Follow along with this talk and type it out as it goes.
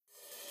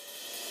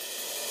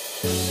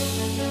Hey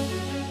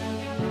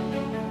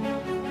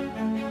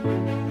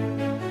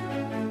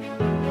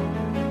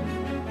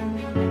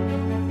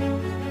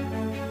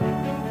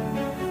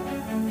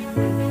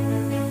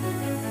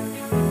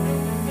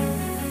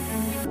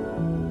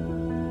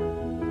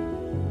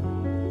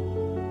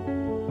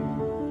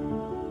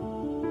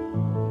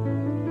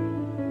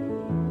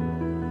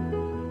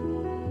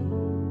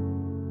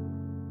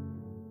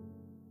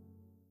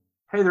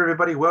there,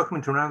 everybody.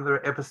 Welcome to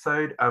another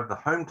episode of the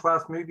Home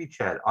Class Movie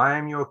Chat. I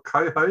am your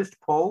co-host,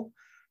 Paul,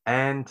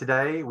 and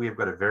today we have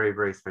got a very,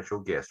 very special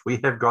guest.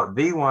 We have got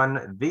the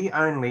one, the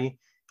only,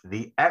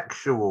 the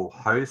actual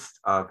host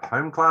of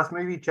Home Class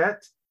Movie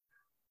Chat.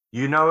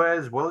 You know her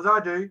as well as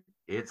I do.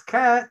 It's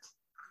Kat.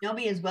 Know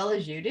me as well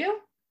as you do?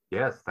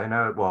 Yes, they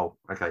know it well.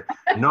 Okay,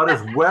 not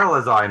as well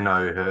as I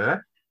know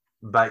her,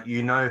 but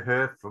you know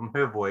her from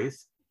her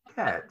voice,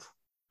 Kat.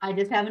 I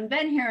just haven't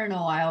been here in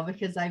a while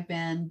because I've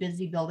been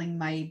busy building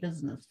my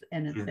business.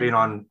 And She's been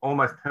on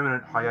almost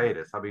permanent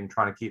hiatus. I've been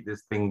trying to keep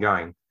this thing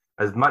going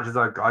as much as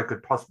I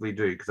could possibly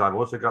do because I've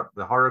also got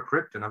the Horror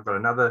Crypt and I've got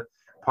another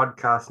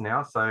podcast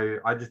now. So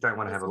I just don't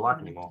want to have a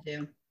life anymore.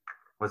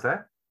 What's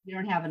that? You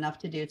don't have enough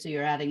to do, so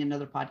you're adding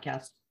another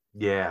podcast.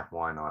 Yeah,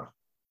 why not?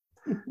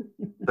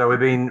 So we've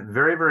been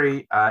very,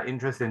 very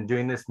interested in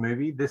doing this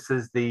movie. This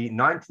is the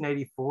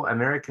 1984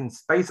 American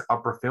space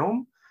opera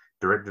film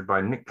directed by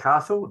Nick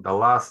Castle, The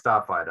Last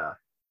Starfighter.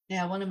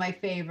 Yeah, one of my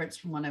favorites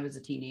from when I was a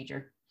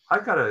teenager. I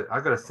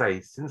gotta say,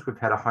 since we've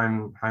had a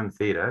home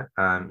theater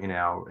in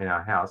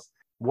our house,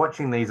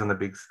 watching these on the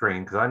big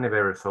screen, because I never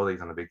ever saw these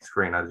on the big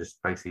screen. I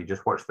just basically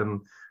watched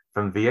them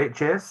from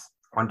VHS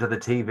onto the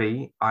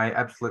TV. I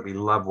absolutely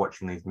love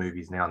watching these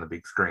movies now on the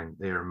big screen.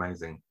 They're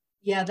amazing.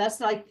 Yeah, that's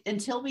like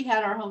until we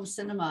had our home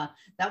cinema,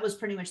 that was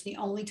pretty much the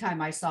only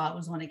time I saw it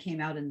was when it came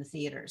out in the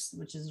theaters,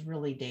 which is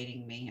really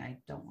dating me. I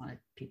don't want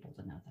people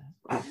to know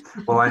that.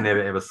 Well, I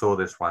never ever saw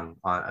this one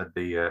at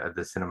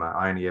the cinema.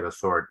 I only ever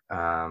saw it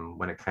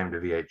when it came to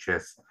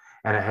VHS,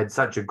 and it had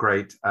such a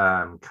great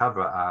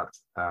cover art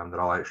that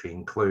I'll actually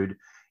include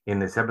in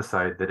this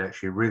episode that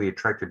actually really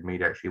attracted me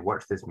to actually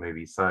watch this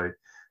movie. So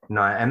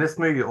no, and this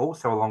movie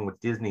also, along with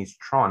Disney's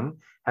Tron,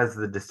 has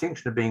the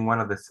distinction of being one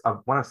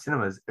of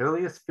cinema's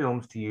earliest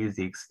films to use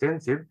the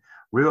extensive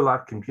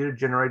real-life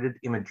computer-generated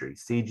imagery,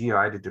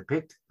 CGI, to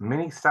depict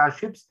many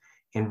starships,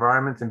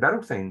 environments, and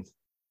battle scenes.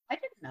 I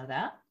didn't know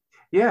that.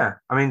 Yeah,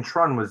 I mean,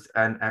 Tron was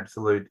an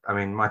absolute. I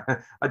mean,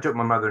 I took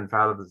my mother and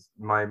father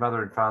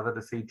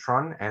to see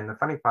Tron, and the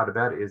funny part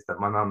about it is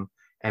that my mum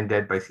and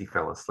dad basically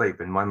fell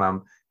asleep, and my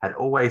mum had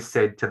always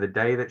said to the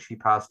day that she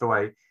passed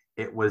away,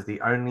 it was the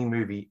only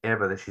movie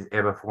ever that she's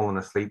ever fallen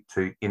asleep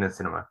to in a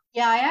cinema.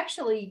 Yeah, I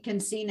actually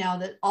can see now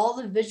that all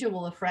the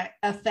visual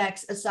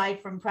effects,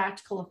 aside from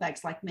practical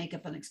effects like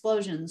makeup and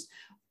explosions,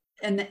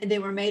 and they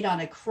were made on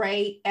a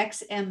Cray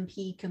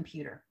XMP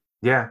computer.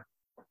 Yeah.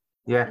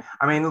 Yeah.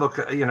 I mean, look,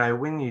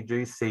 when you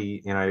do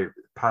see,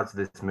 parts of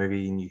this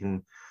movie and you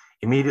can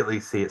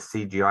immediately see it's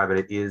CGI,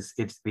 but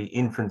it's the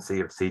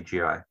infancy of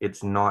CGI.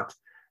 It's not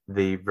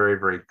the very,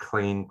 very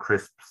clean,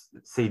 crisp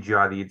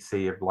CGI that you'd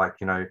see of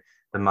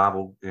the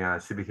Marvel,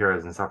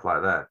 superheroes and stuff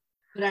like that.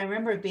 But I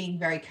remember it being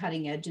very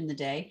cutting edge in the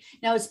day.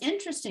 Now, it's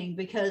interesting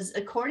because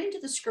according to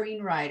the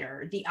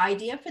screenwriter, the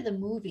idea for the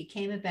movie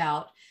came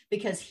about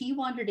because he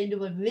wandered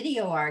into a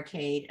video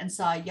arcade and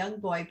saw a young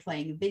boy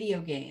playing a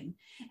video game.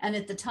 And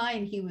at the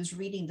time, he was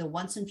reading The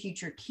Once and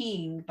Future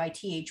King by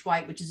T.H.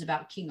 White, which is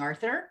about King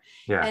Arthur.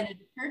 Yeah. And it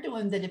occurred to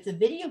him that if the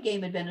video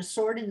game had been a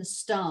sword in the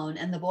stone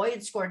and the boy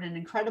had scored an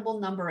incredible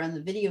number on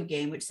the video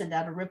game, which sent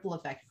out a ripple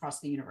effect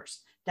across the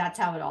universe. That's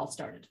how it all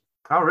started.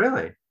 Oh,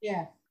 really?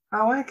 Yeah.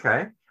 Oh,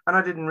 okay. And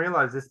I didn't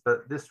realize this,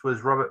 but this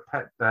was Robert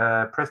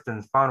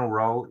Preston's final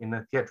role in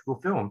the theatrical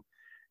film.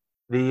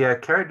 The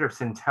character of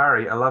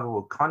Centauri, a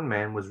lovable con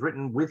man, was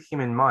written with him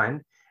in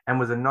mind and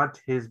was a nod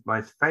to his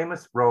most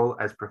famous role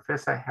as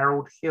Professor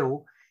Harold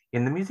Hill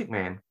in The Music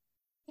Man.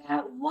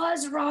 That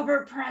was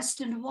Robert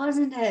Preston,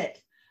 wasn't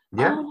it?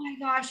 Yeah. Oh my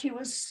gosh, he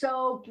was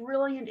so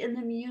brilliant in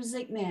The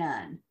Music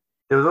Man.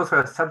 There was also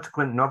a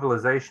subsequent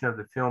novelization of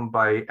the film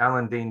by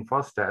Alan Dean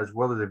Foster, as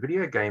well as a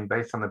video game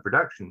based on the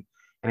production.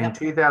 And in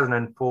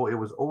 2004, it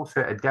was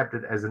also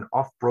adapted as an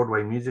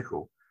off-Broadway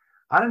musical.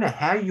 I don't know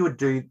how you would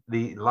do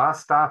The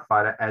Last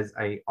Starfighter as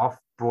a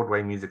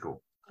off-Broadway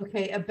musical.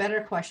 Okay, a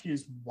better question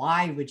is,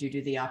 why would you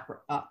do the opera?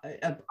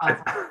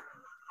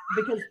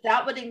 Because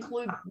that would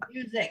include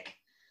music.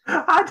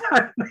 I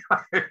don't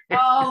know.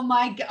 Oh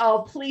my God.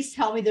 Oh, please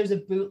tell me there's a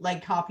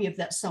bootleg copy of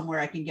that somewhere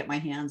I can get my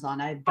hands on.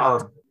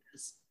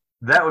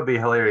 That would be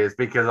hilarious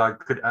because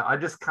I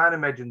just can't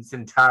imagine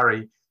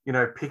Centauri,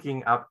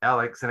 picking up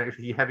Alex and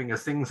actually having a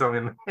sing-song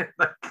in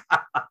the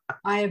car.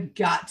 I have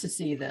got to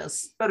see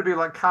this. That'd be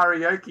like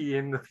karaoke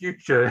in the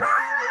future.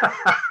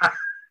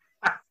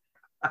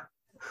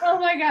 Oh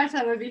my gosh,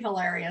 that would be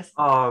hilarious.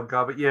 Oh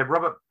God, but yeah,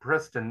 Robert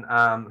Preston,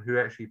 who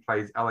actually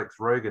plays Alex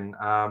Rogan,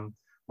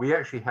 we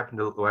actually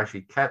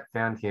Kat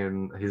found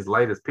his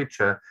latest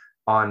picture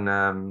on.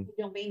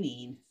 Don't be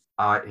mean.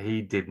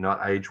 He did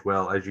not age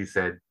well, as you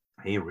said.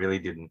 He really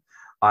didn't.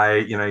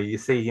 You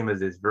see him as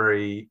this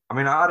very, I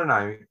mean, I don't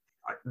know,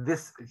 I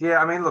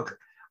mean, look,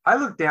 I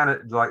look down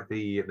at like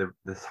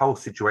this whole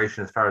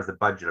situation as far as the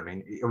budget. I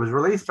mean, it was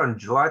released on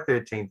July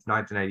 13th,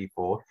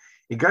 1984.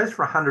 It goes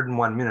for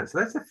 101 minutes, so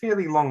that's a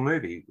fairly long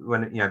movie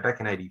when back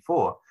in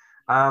 '84.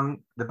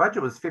 The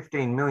budget was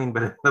 15 million,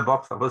 but the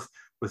box office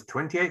was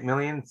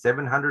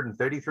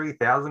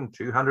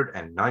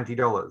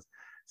 $28,733,290.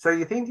 So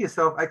you think to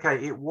yourself,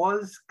 okay, it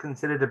was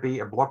considered to be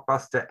a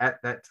blockbuster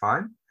at that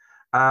time,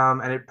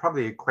 and it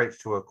probably equates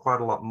to quite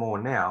a lot more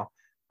now.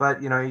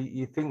 But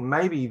you think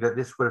maybe that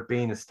this would have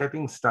been a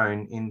stepping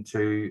stone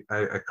into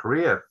a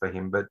career for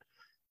him, but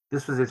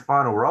this was his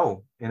final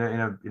role in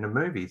a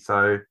movie.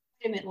 So,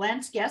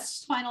 Lance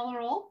Guest's final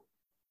role?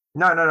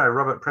 No,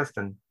 Robert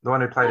Preston, the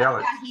one who played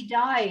Alex. Yeah, he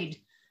died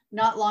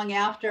not long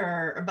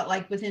after, but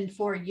like within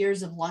 4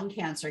 years of lung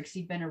cancer, because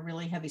he'd been a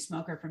really heavy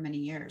smoker for many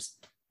years.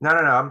 No.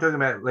 I'm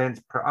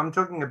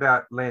talking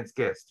about Lance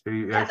Guest,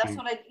 who that's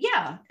what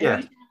Yeah.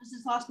 It was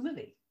his last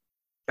movie.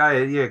 Oh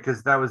yeah,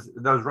 because that was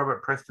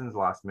Robert Preston's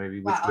last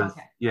movie, which was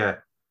okay. Yeah.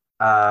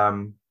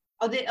 The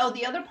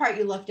other part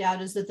you left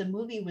out is that the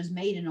movie was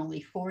made in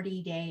only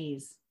 40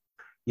 days.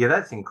 Yeah,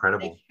 that's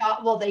incredible.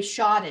 They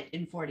shot it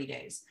in 40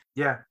 days.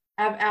 Yeah.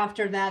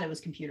 After that, it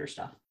was computer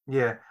stuff.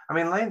 Yeah, I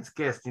mean, Lance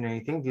Guest,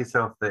 you think to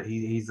yourself that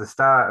he's the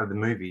star of the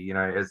movie,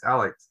 as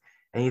Alex,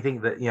 and you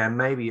think that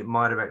maybe it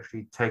might have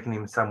actually taken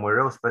him somewhere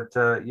else, but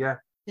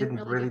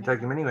didn't really take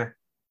him anywhere.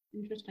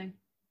 Interesting.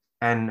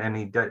 And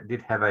he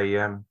did have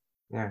a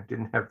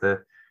didn't have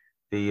the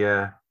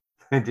it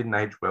didn't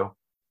age well.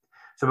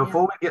 So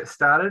before we get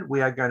started,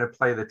 we are going to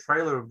play the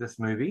trailer of this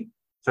movie.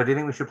 So do you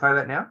think we should play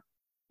that now?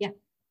 Yeah.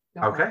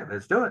 Okay,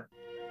 let's do it.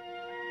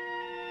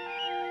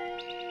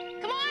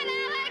 Come on,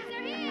 Alex,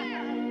 they're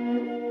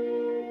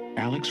here.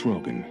 Alex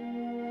Rogan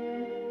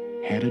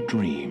had a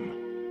dream.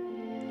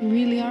 You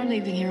really are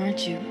leaving here,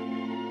 aren't you?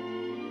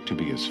 To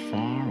be as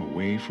far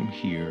away from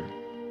here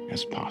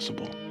as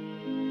possible.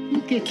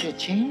 You get your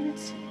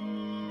chance.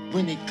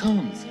 When it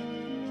comes,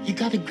 you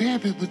gotta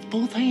grab it with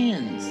both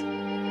hands.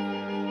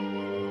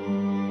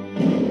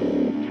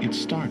 It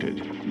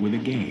started with a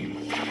game.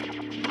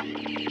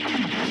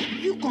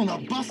 You're gonna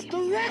bust the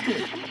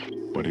record.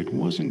 But it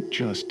wasn't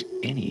just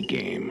any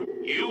game.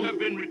 You have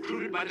been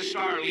recruited by the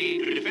Star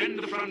League to defend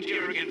the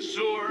frontier against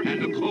Zur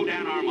and the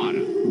Kodan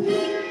Armada.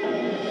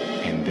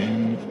 And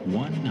then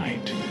one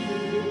night...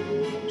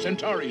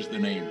 Centauri's the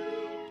name.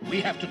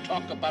 We have to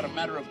talk about a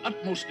matter of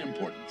utmost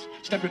importance.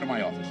 Step into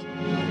my office.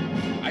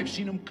 I've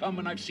seen him come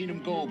and I've seen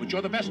him go, but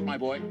you're the best, my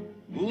boy.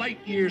 Light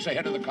years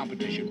ahead of the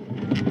competition.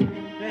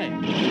 Hey.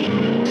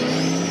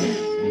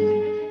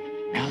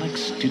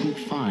 Alex didn't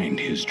find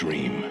his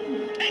dream.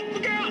 Hey,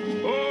 look out!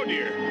 Oh,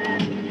 dear.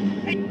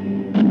 Hey.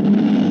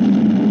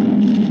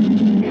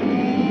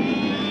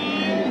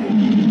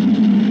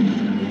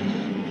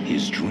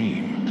 His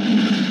dream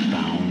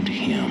found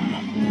him.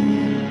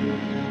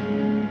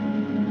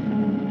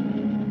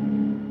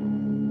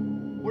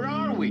 Where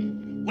are we?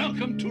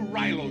 Welcome to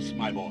Rylos,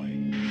 my boy.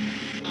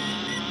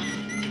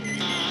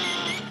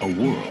 A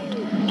world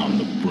on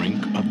the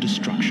brink of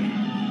destruction.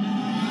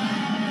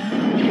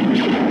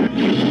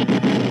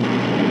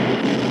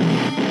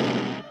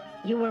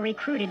 You were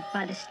recruited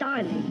by the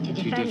Star League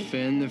to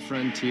defend the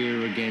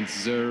frontier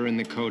against Zur and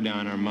the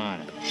Kodan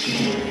Armada.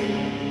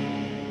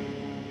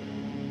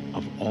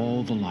 Of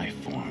all the life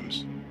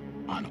forms,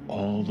 on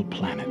all the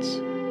planets,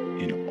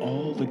 in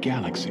all the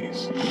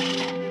galaxies.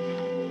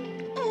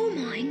 Oh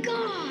my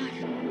God!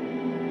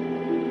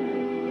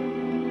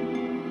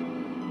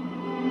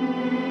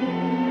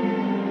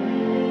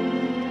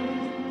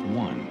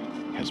 One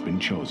has been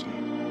chosen.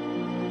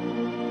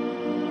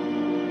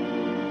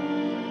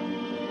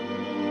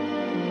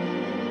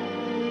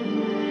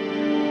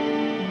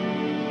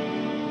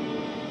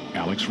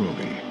 Alex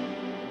Rogan.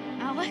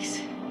 Alex?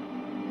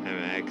 I'm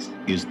Alex.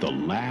 Is the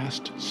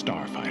last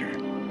Starfighter.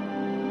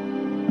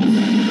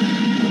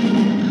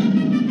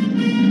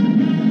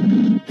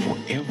 For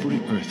every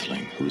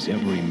Earthling who's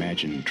ever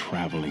imagined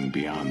traveling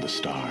beyond the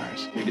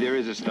stars. Maybe there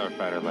is a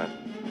Starfighter left.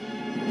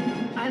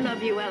 I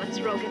love you, Alex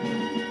Rogan.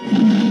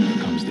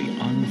 Comes the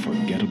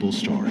unforgettable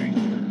story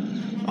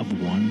of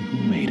one who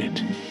made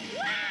it.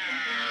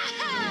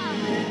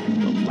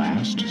 The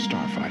Last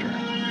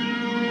Starfighter.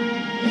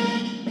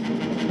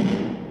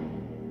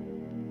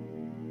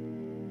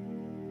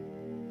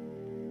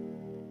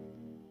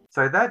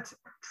 So that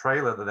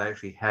trailer that they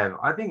actually have,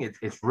 I think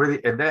it's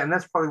really, and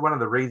that's probably one of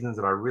the reasons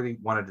that I really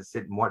wanted to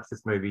sit and watch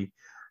this movie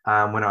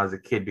when I was a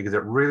kid, because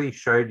it really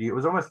showed you, it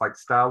was almost like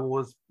Star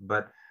Wars,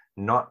 but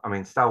not, I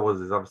mean, Star Wars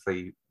is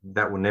obviously,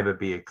 that will never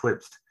be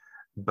eclipsed,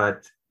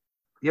 but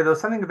yeah, there was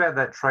something about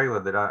that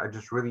trailer that I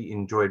just really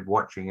enjoyed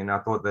watching, and I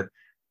thought that,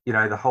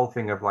 the whole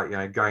thing of like,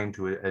 going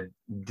to a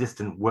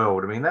distant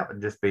world, I mean, that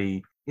would just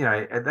be,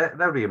 that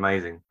would be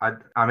amazing. I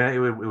mean, it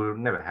would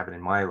never happen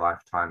in my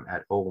lifetime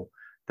at all,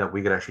 that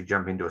we could actually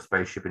jump into a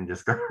spaceship and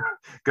just go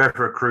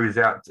for a cruise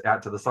out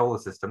to the solar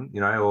system,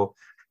 or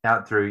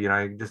out through,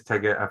 just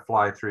take a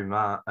fly through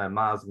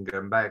Mars and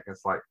go back.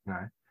 It's like,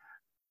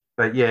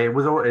 But yeah, it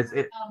was all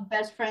it.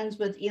 Best friends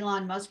with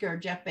Elon Musk or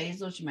Jeff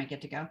Bezos, you might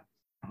get to go.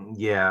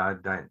 Yeah,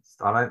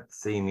 I don't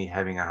see me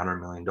having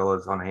 $100 million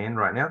on hand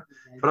right now.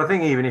 But I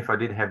think even if I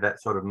did have that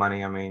sort of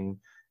money, I mean,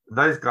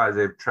 those guys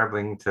are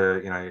traveling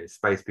to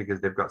space because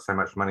they've got so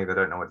much money they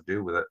don't know what to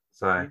do with it.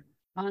 So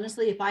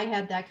honestly, if I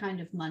had that kind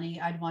of money,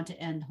 I'd want to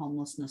end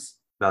homelessness.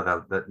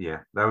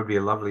 that would be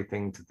a lovely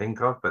thing to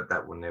think of, but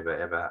that will never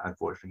ever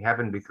unfortunately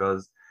happen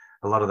because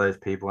a lot of those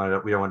people,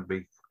 we don't want to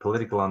be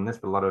political on this,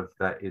 but a lot of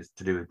that is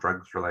to do with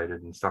drugs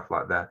related and stuff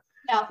like that.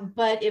 Yeah,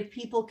 but if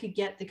people could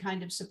get the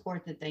kind of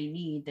support that they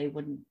need, they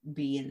wouldn't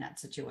be in that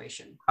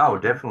situation. Oh,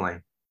 definitely.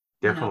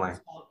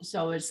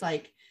 So it's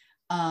like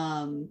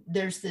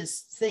there's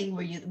this thing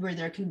where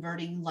they're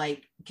converting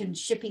like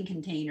shipping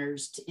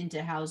containers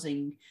into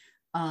housing,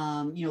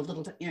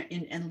 little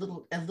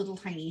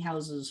tiny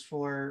houses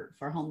for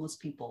homeless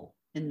people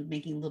and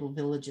making little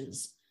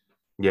villages.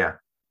 Yeah.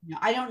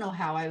 I don't know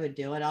how I would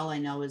do it. All I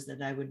know is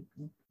that I would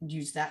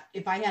use that.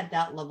 If I had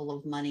that level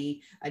of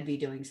money, I'd be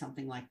doing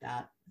something like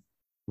that.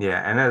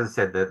 Yeah, and as I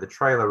said, the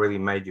trailer really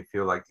made you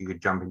feel like you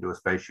could jump into a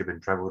spaceship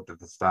and travel to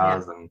the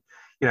stars, and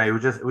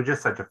it was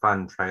just such a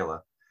fun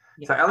trailer.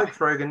 Yeah. So Alex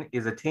Rogan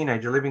is a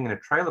teenager living in a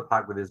trailer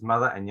park with his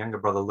mother and younger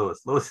brother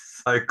Lewis. Lewis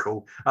is so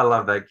cool. I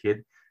love that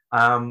kid.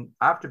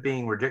 After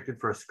being rejected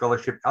for a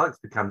scholarship, Alex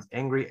becomes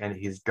angry and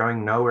he's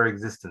going nowhere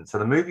existent. So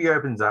the movie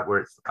opens up where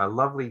it's a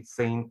lovely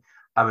scene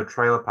of a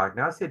trailer park.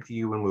 Now, I said to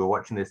you when we were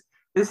watching this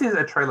is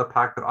a trailer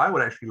park that I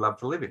would actually love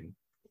to live in.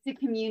 It's a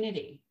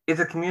community. It's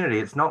a community.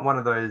 It's not one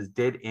of those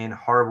dead-end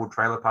horrible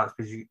trailer parks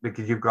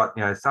because you've got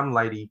some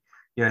lady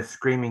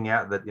screaming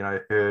out that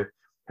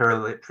her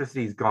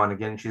electricity's gone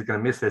again. She's going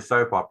to miss her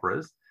soap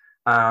operas.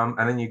 And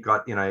then you've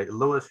got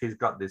Lewis, who's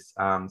got this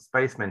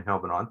spaceman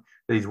helmet on,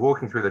 that he's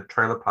walking through the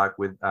trailer park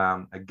with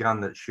a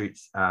gun that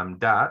shoots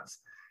darts,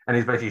 and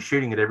he's basically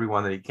shooting at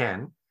everyone that he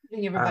can.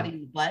 Shooting everybody in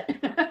the butt.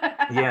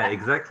 Yeah,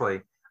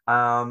 exactly.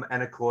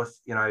 And of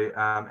course,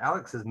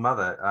 Alex's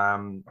mother,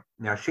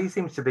 she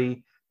seems to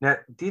be. Now,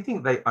 do you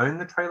think they own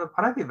the trailer?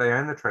 I don't think they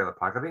own the trailer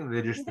park. I think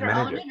they're just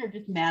own it or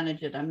just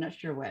manage it. I'm not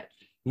sure which.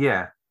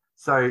 Yeah.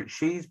 So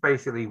she's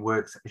basically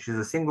she's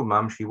a single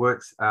mum. She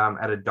works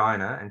at a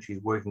diner and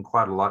she's working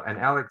quite a lot. And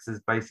Alex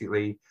is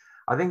basically,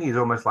 I think he's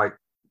almost like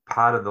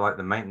part of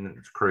the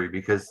maintenance crew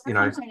because,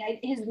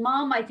 his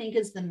mom, I think,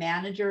 is the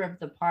manager of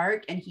the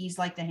park and he's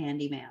like the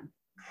handyman.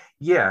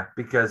 Yeah,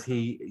 because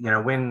he,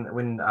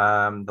 when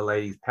the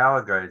lady's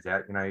power goes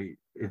out,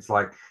 it's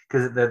like,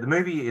 because the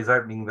movie is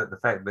opening that the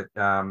fact that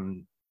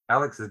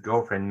Alex's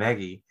girlfriend,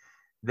 Maggie,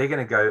 they're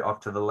going to go off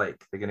to the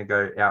lake. They're going to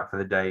go out for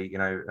the day,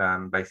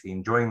 basically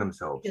enjoying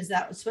themselves. Because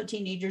that's what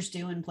teenagers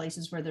do in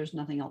places where there's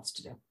nothing else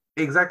to do.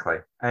 Exactly.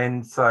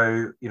 And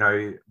so,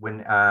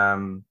 when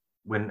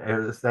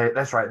it was,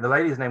 that's right, the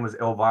lady's name was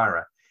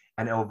Elvira.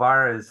 And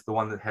Elvira is the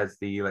one that has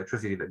the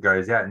electricity that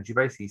goes out. And she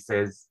basically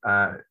says,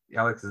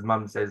 Alex's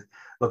mum says,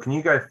 look, can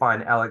you go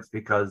find Alex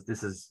because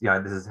this has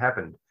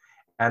happened.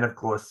 And of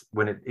course,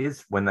 when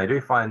they do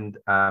find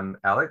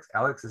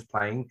Alex is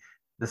playing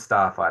the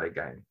Starfighter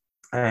game.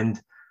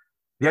 And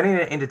the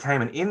only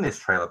entertainment in this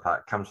trailer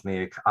park comes from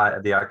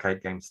the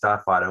arcade game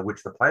Starfighter,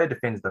 which the player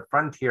defends the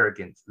frontier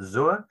against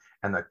Zur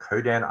and the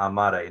Kodan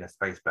Armada in a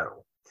space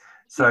battle.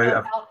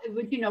 So,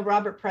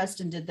 Robert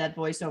Preston did that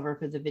voiceover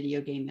for the video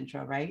game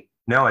intro, right?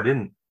 No, I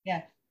didn't.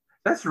 Yeah.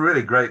 That's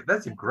really great.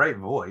 That's a great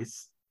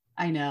voice.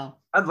 I know.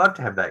 I'd love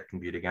to have that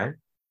computer game.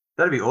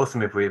 That'd be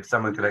awesome if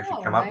someone could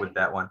actually come up with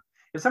that one.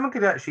 If someone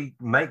could actually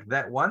make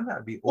that one,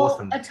 that'd be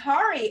awesome. Well,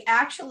 Atari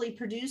actually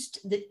produced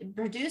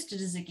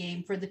it as a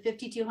game for the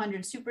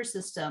 5200 Super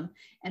System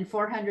and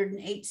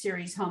 408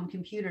 series home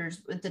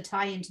computers with the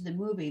tie into the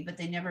movie, but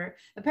they never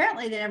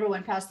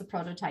went past the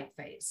prototype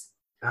phase.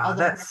 Although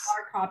there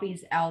are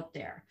copies out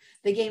there.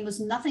 The game was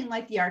nothing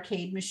like the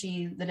arcade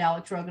machine that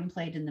Alex Rogan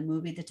played in the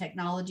movie. The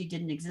technology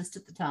didn't exist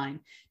at the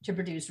time to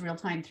produce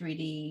real-time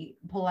 3D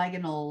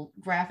polygonal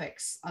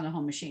graphics on a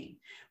home machine.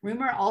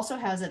 Rumor also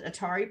has it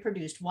Atari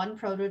produced one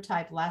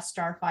prototype Last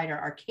Starfighter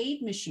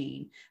arcade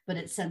machine, but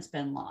it's since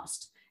been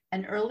lost.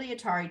 An early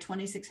Atari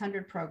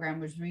 2600 program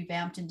was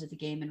revamped into the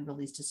game and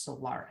released as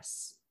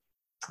Solaris.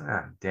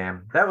 Ah,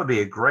 damn. That would be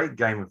a great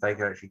game if they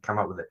could actually come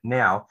up with it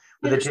now.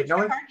 With the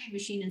technology, check arcade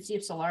machine and see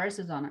if Solaris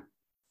is on it.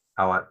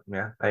 Oh,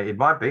 yeah. It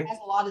might be. It has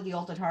a lot of the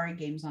old Atari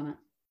games on it.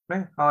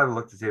 Yeah, I'll have a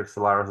look to see if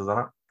Solaris is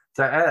on it.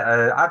 So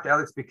after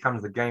Alex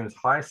becomes the game's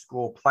high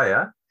score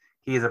player,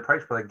 he is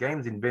approached by the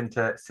game's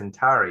inventor,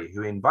 Centauri,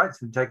 who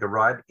invites him to take a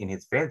ride in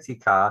his fancy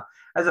car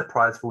as a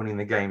prize for winning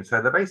the game.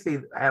 So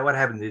what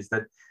happens is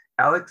that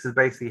Alex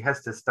basically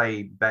has to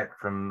stay back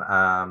from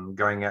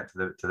going out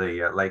to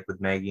the lake with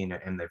Maggie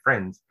and their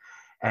friends.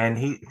 And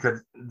he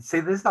could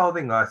see this whole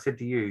thing I said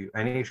to you,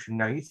 and actually,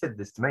 no, you said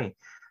this to me,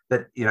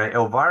 that,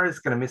 Elvira is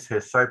going to miss her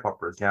soap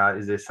operas. Now,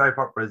 is there soap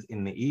operas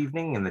in the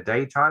evening, in the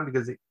daytime?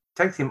 Because it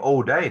takes him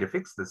all day to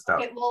fix this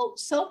stuff. Okay, well,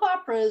 soap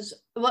operas,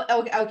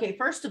 okay,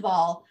 first of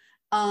all,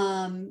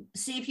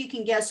 see if you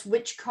can guess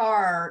which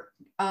car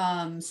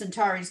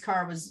Centauri's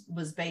car was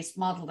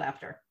modeled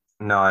after.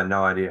 No,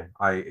 no idea.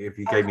 If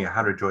you gave me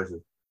 100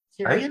 choices.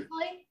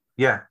 Seriously?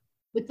 Yeah.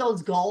 With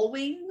those gull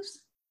wings?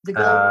 The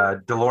gull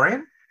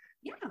DeLorean?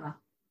 Yeah.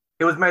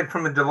 It was made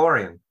from a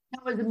DeLorean.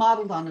 That was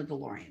modeled on a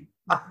DeLorean.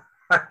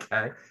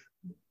 Okay.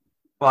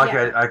 Well,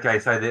 okay, Yeah.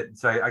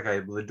 okay.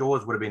 Well, the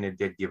doors would have been a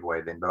dead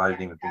giveaway then, but I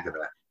didn't even think of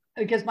that.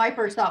 Because my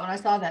first thought when I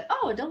saw that,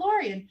 oh, a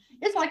DeLorean,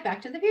 it's like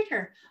Back to the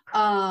Future.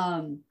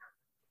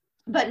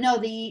 But no,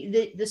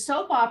 the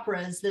soap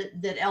operas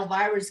that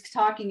Elvira's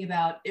talking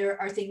about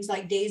are things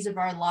like Days of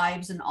Our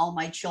Lives and All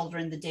My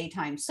Children, the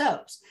daytime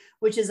soaps,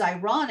 which is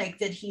ironic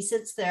that he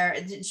sits there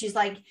and she's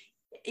like,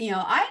 I need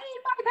my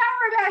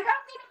power back. I'm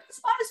going to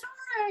miss my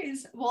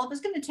stories. Well, if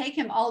it's going to take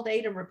him all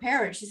day to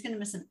repair it, she's going to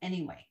miss him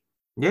anyway.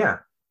 Yeah.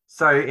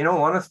 So in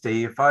all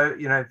honesty, if I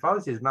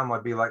was his mum,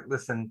 I'd be like,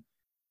 listen,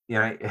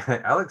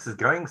 Alex is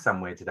going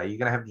somewhere today. You're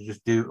going to have to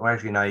just do. Well,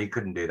 actually, no, you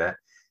couldn't do that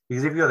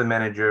because if you're the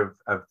manager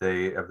of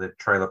the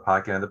trailer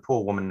park, the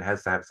poor woman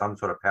has to have some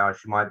sort of power.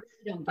 She might.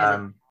 You don't get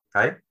it.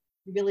 Hey.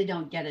 You really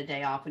don't get a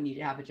day off when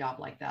you have a job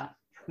like that.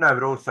 No,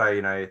 but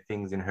also,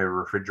 things in her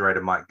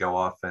refrigerator might go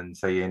off, and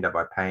so you end up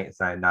by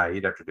saying, no,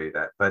 you'd have to do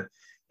that. But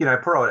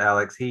poor old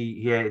Alex,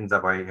 he ends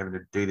up by having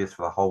to do this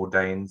for the whole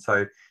day, and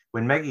so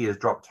when Maggie is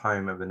dropped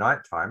home over night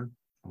time,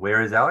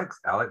 where is Alex?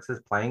 Alex is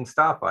playing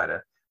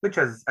Starfighter, which,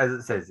 as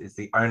it says, is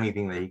the only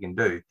thing that he can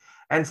do.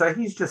 And so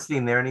he's just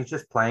sitting there and he's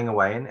just playing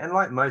away. And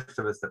like most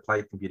of us that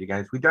play computer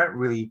games, we don't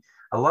really,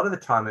 a lot of the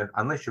time,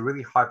 unless you're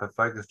really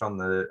hyper-focused on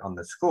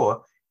the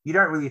score, you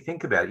don't really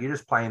think about it. You're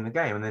just playing the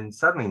game. And then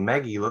suddenly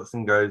Maggie looks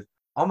and goes,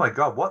 oh my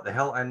God, what the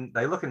hell? And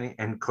they look at it,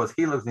 and of course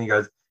he looks and he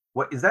goes,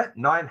 what is that,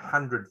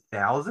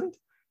 900,000?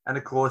 And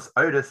of course,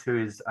 Otis, who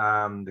is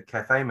the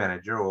cafe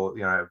manager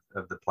or,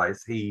 of the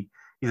place, he's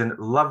a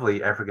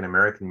lovely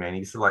African-American man.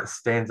 He sort of like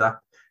stands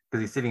up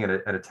because he's sitting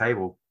at a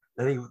table.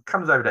 And he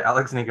comes over to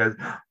Alex and he goes,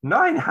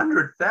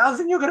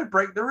 900,000, you're going to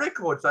break the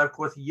record. So of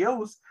course he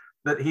yells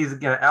that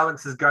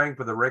Alex is going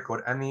for the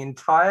record. And the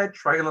entire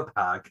trailer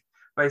park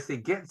basically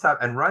gets up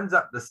and runs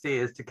up the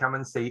stairs to come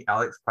and see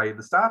Alex play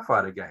the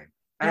Starfighter game.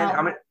 And wow.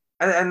 I mean,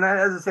 and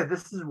as I said,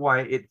 this is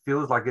why it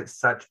feels like it's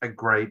such a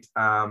great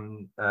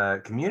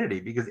community,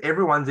 because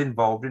everyone's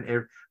involved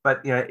in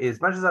but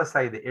as much as I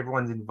say that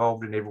everyone's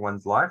involved in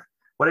everyone's life,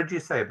 what did you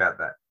say about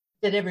that?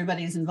 That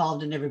everybody's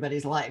involved in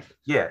everybody's life.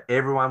 Yeah,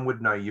 everyone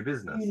would know your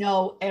business. You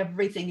know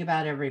everything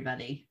about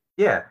everybody.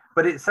 Yeah,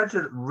 but it's such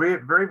a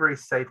very, very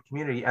safe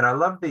community. And I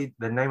love the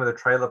name of the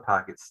trailer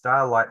park. It's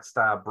Starlight,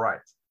 Star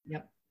Bright.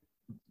 Yep.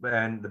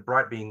 And the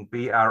bright being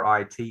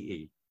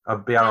B-R-I-T-E.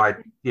 B-R-I,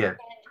 yeah.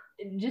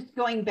 Just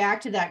going back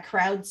to that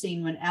crowd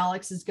scene when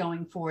Alex is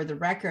going for the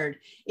record,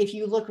 if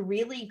you look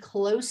really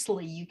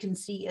closely, you can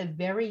see a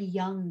very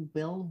young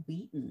Will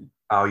Wheaton.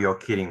 Oh, you're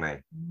kidding me.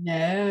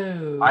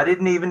 No. I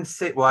didn't even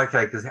see, well,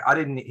 okay, because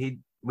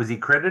was he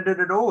credited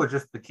at all or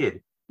just the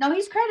kid? No,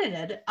 he's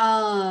credited.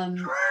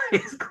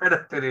 He's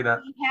credited in it.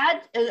 He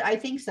had, I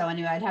think so.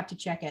 Anyway, I'd have to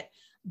check it.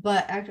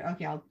 But actually,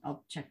 okay,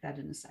 I'll check that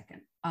in a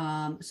second.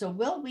 So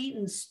Will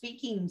Wheaton's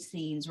speaking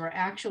scenes were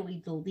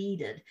actually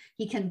deleted.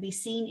 He can be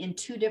seen in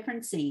two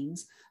different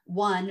scenes.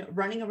 One,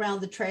 running around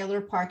the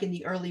trailer park in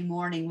the early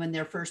morning when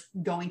they're first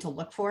going to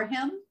look for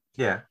him.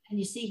 Yeah. And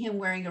you see him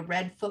wearing a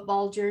red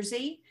football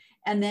jersey.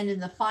 And then in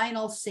the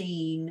final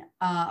scene,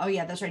 oh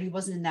yeah, that's right. He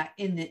wasn't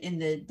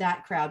in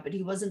that crowd, but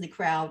he was in the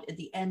crowd at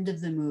the end of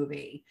the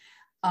movie,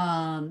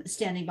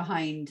 standing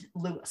behind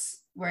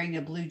Lewis, wearing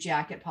a blue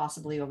jacket,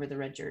 possibly over the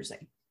red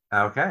jersey.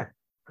 Okay.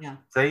 Yeah.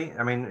 See,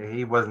 I mean,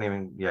 he wasn't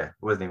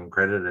even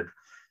credited.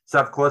 So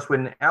of course,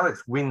 when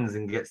Alex wins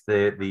and gets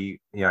the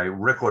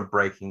record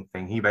breaking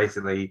thing, he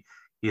basically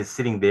is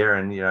sitting there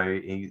and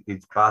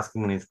he's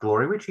basking in his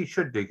glory, which he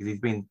should do because he's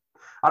been,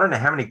 I don't know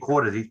how many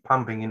quarters he's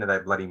pumping into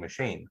that bloody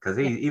machine because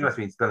he must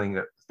be spending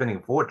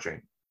a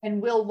fortune.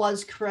 And Will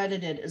was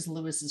credited as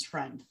Lewis's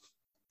friend.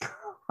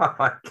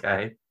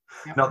 Okay.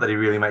 Yep. Not that he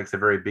really makes a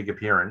very big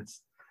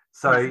appearance.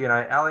 So,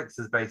 Alex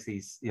is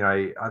basically,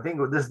 I think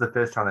this is the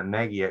first time that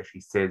Maggie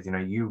actually says,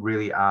 you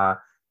really are,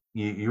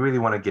 you really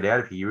want to get out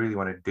of here. You really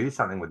want to do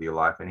something with your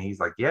life. And he's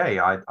like,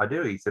 yeah, I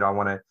do. He said, I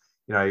want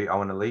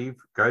to leave,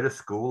 go to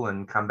school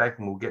and come back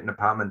and we'll get an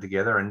apartment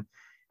together. And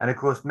of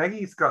course,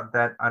 Maggie's got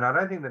that. And I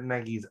don't think that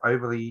Maggie's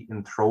overly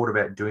enthralled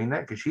about doing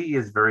that because she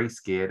is very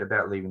scared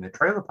about leaving the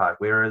trailer park.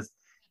 Whereas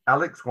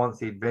Alex wants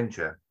the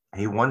adventure.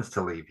 He wants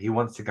to leave. He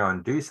wants to go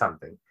and do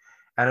something.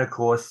 And of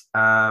course,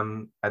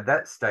 at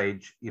that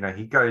stage,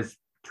 he goes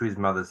to his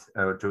mother's,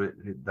 to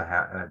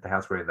the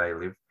house where they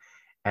live.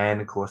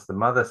 And of course, the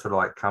mother sort of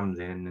like comes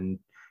in and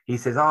he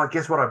says, oh,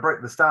 guess what? I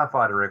broke the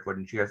Starfighter record.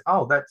 And she goes,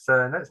 oh, that's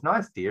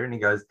nice, dear. And he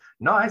goes,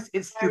 nice.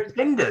 It's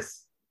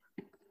stupendous.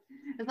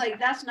 It's like,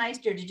 that's nice,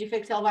 dear. Did you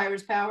fix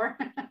Elvira's power?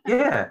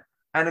 Yeah.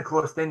 And of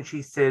course, then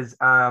she says,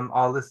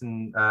 oh,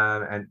 listen,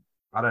 and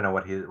I don't know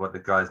what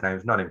the guy's name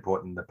is, not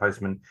important. The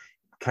postman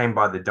came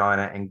by the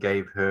diner and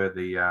gave her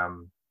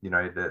the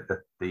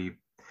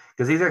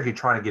because he's actually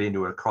trying to get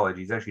into a college.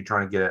 He's actually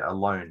trying to get a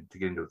loan to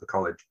get into the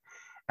college.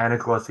 And of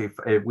course, if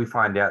we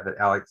find out that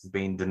Alex has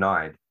been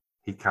denied,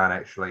 he can't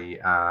actually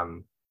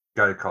go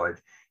to college.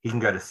 He can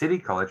go to City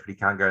College, but he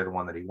can't go to the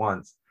one that he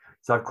wants.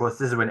 So of course,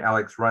 this is when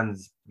Alex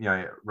runs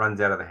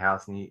out of the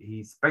house, and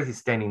he's basically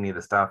standing near the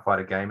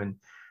Starfighter game, and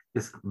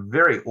this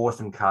very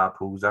awesome car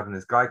pulls up, and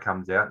this guy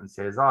comes out and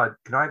says, "Oh,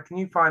 can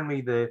you find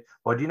me do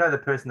you know the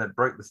person that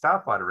broke the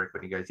Starfighter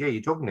record?" He goes, "Yeah,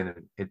 you're talking to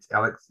them. It's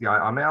Alex.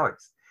 I'm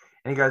Alex."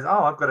 And he goes,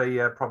 "Oh, I've got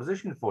a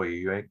proposition for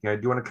you. Do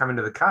you want to come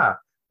into the car?"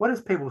 What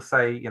does people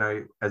say,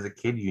 as a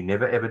kid, you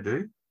never ever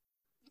do?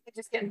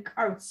 Just getting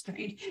car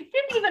strange.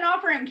 Didn't even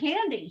offer him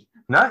candy.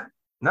 No.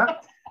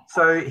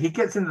 So he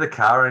gets into the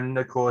car, and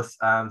of course,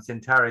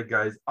 Centauri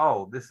goes,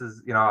 "Oh, this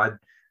is, I'd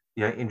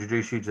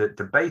introduce you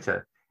to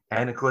Beta."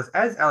 And of course,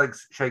 as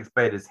Alex shakes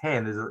Beta's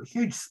hand, there's a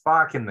huge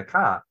spark in the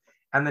car,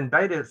 and then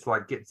Beta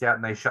gets out,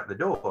 and they shut the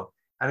door.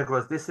 And of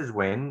course, this is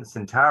when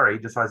Centauri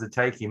decides to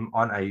take him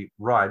on a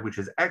ride, which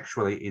is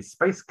actually his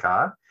space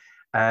car,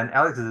 and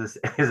Alex is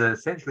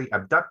essentially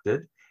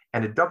abducted,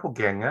 and a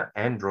doppelganger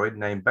android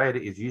named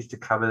Beta is used to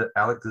cover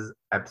Alex's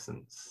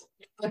absence.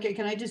 Okay,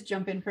 can I just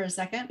jump in for a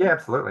second? Yeah,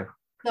 absolutely.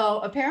 So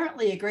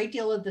apparently a great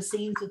deal of the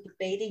scenes with the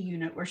Beta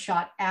unit were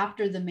shot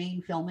after the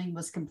main filming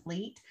was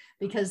complete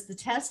because the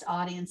test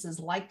audiences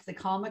liked the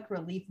comic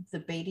relief of the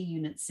Beta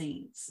unit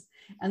scenes.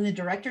 And the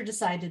director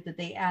decided that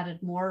they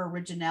added more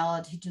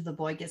originality to the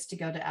boy gets to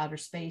go to outer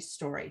space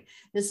story.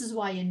 This is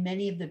why in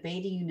many of the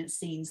Beta unit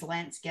scenes,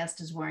 Lance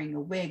Guest is wearing a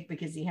wig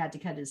because he had to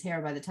cut his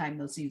hair by the time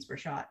those scenes were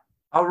shot.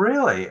 Oh,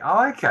 really?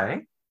 Oh,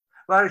 okay.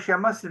 Well, actually, I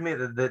must admit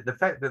that the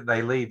fact that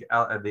they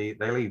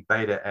leave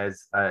Beta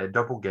as a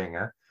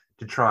doppelganger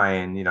to try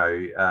and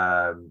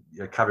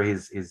cover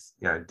his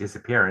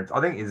disappearance,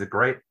 I think is a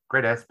great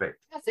aspect.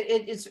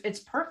 Yes, it's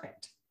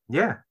perfect.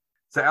 Yeah.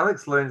 So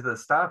Alex learns that the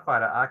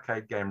Starfighter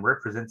arcade game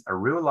represents a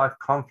real-life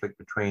conflict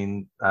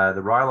between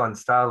the Rylon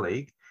Star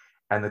League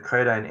and the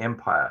Kodan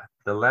Empire.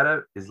 The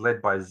latter is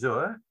led by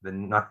Zur,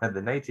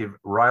 the native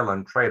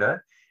Rylon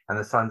trader, and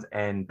the son's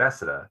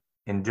ambassador,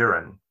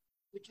 Enduran.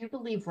 Would you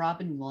believe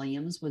Robin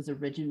Williams was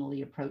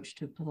originally approached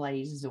to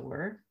play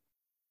Zur?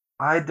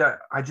 I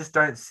just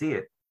don't see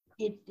it.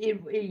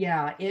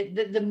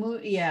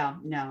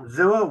 No.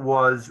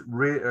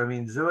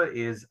 Zur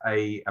is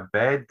a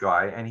bad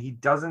guy, and he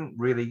doesn't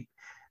really.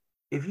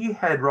 If you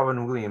had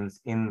Robin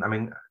Williams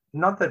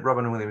not that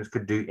Robin Williams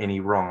could do any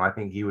wrong. I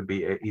think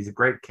he's a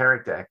great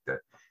character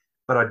actor,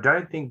 but I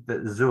don't think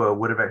that Zur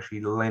would have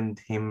actually lent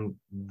him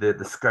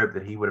the scope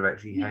that he would have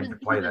actually had to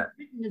play that.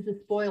 Written as a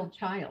spoiled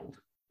child.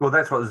 Well,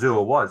 that's what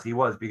Zur was. He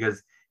was,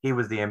 because he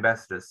was the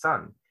ambassador's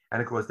son.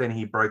 And of course, then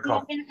he broke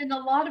off. In a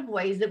lot of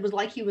ways, it was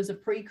like he was a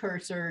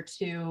precursor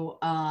to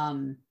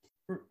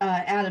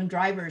Adam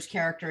Driver's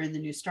character in the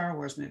new Star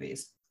Wars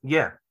movies.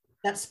 Yeah.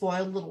 That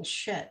spoiled little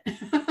shit.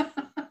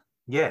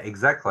 Yeah,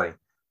 exactly.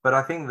 But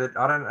I think that,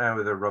 I don't know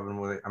whether Robin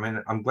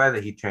Williams, I'm glad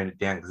that he turned it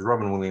down, because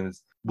Robin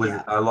Williams was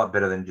a lot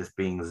better than just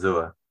being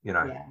Zur,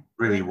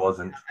 really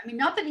wasn't.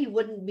 Not that he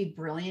wouldn't be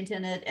brilliant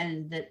in it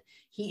and that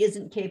he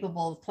isn't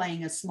capable of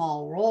playing a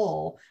small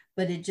role,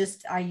 but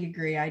I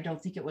agree. I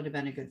don't think it would have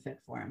been a good fit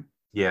for him.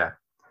 Yeah.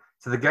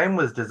 So the game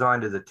was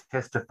designed as a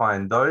test to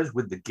find those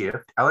with the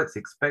gift. Alex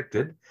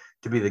expected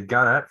to be the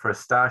gunner for a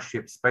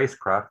Starship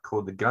spacecraft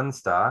called the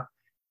Gunstar.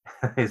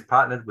 He's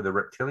partnered with a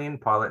reptilian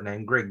pilot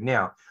named Greg.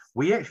 Now,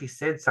 we actually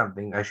said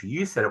something,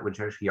 you said it, which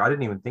actually I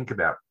didn't even think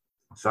about.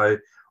 So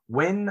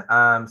when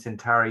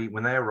Centauri,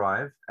 when they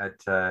arrive at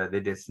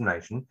their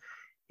destination,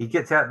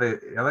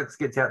 Alex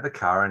gets out the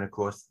car, and of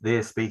course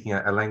they're speaking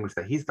a language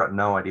that he's got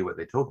no idea what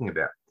they're talking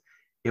about.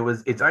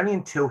 It's only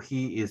until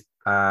he is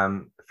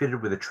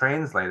fitted with a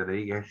translator that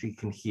he actually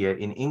can hear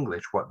in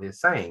English what they're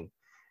saying.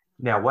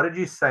 Now, what did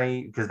you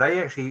say? Because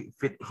they actually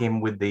fit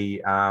him with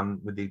the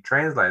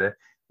translator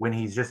when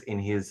he's just in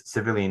his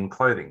civilian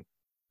clothing.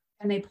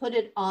 And they put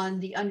it on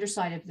the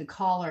underside of the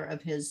collar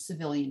of his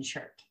civilian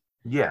shirt.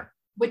 Yeah.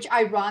 Which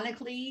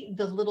ironically,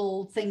 the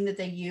little thing that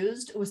they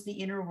used was the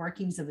inner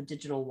workings of a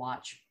digital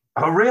watch.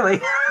 Oh,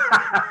 really?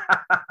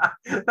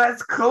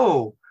 That's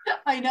cool.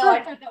 I know.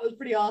 I thought that was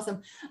pretty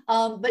awesome.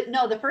 But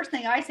no, the first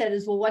thing I said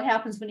is, well, what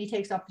happens when he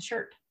takes off the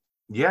shirt?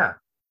 Yeah.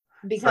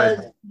 Because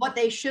what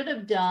they should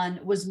have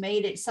done was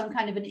made it some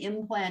kind of an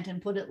implant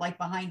and put it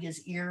behind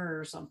his ear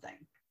or something.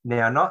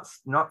 Now, not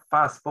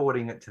fast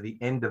forwarding it to the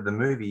end of the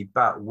movie,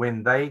 but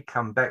when they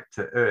come back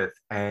to Earth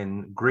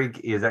and Greg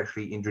is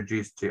actually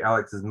introduced to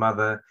Alex's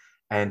mother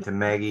and to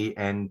Maggie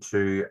and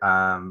to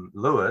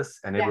Lewis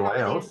and everyone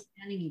else.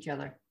 Understanding each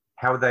other.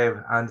 How would they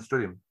have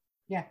understood him?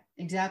 Yeah,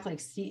 exactly.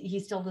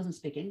 He still doesn't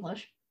speak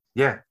English.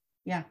 Yeah.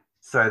 Yeah.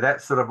 So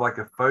that's sort of like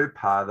a faux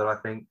pas that I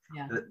think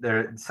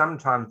that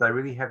sometimes they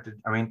really have to.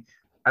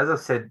 As I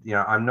said,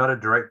 I'm not a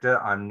director,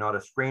 I'm not a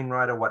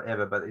screenwriter,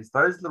 whatever, but it's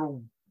those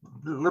little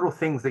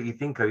things that you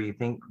think of. You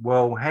think,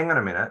 well, hang on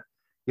a minute.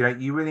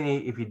 You really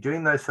need, if you're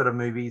doing those sort of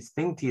movies,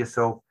 think to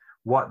yourself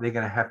what they're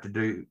going to have to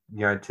do,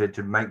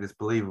 to make this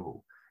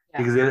believable. Yeah.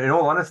 Because in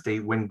all honesty,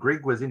 when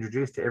Greg was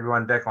introduced to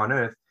everyone back on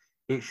Earth,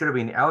 it should have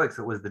been Alex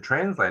that was the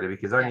translator,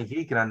 because only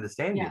he can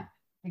understand him.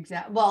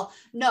 Exactly. Well,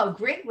 no,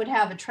 Greg would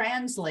have a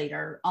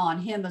translator on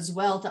him as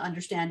well to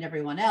understand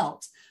everyone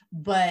else.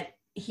 But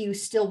he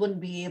still wouldn't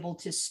be able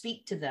to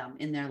speak to them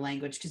in their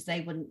language because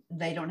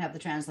they don't have the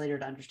translator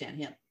to understand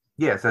him.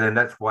 Yeah, so then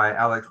that's why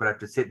Alex would have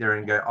to sit there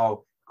and go,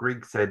 oh,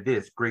 Greg said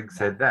this, Greg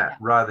said that,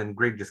 rather than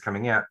Greg just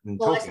coming out and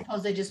talking. I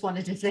suppose they just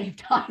wanted to save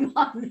time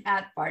on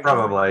that part.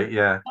 Probably,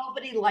 yeah.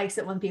 Nobody likes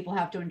it when people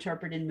have to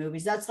interpret in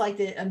movies. That's like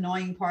the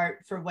annoying part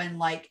for when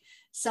like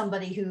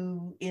somebody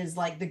who is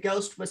like the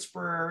ghost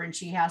whisperer and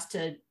she has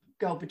to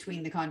go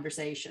between the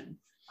conversation.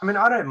 I mean,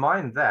 I don't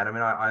mind that. I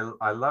mean,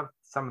 I love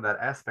some of that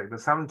aspect,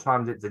 but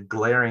sometimes it's a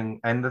glaring,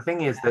 and the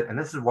thing is that, and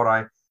this is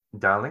what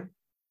darling,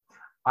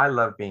 I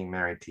love being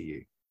married to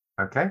you.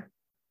 Okay?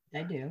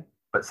 I do.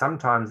 But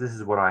sometimes this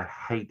is what I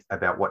hate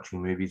about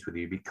watching movies with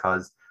you,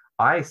 because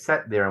I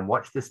sat there and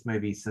watched this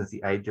movie since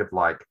the age of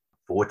like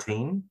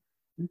 14,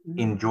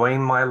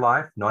 enjoying my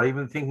life, not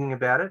even thinking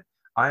about it.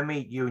 I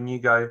meet you and you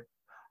go,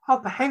 oh,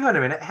 but hang on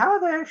a minute. How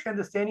are they actually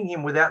understanding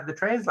him without the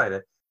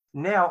translator?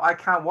 Now I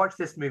can't watch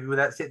this movie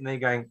without sitting there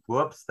going,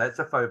 whoops, that's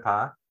a faux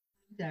pas.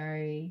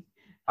 Sorry.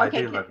 I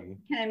do love you.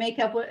 Can I make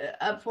up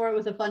for it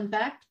with a fun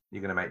fact?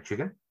 You're going to make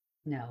chicken?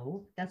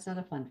 No, that's not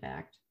a fun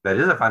fact. That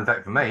is a fun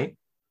fact for me.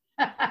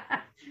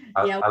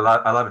 Yeah,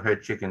 I love her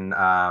chicken.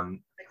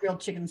 Grilled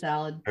chicken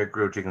salad. Her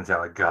grilled chicken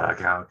salad. God, I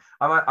can't.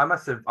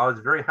 I was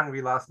very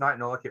hungry last night,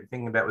 and all I kept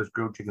thinking about was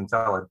grilled chicken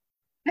salad.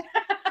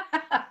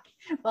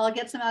 Well, I'll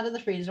get some out of the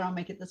freezer. I'll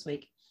make it this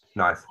week.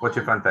 Nice. What's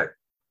your fun fact?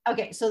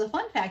 Okay, so the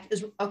fun fact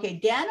is,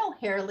 Dan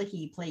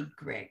O'Herlihy played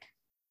Greg.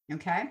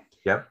 Okay.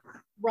 Yep.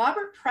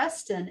 Robert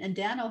Preston and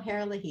Dan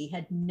O'Herlihy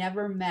had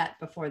never met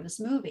before this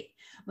movie.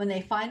 When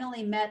they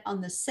finally met on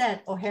the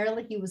set,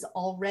 O'Herlihy was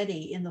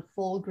already in the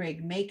full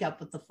Greg makeup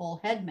with the full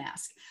head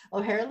mask.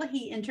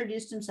 O'Herlihy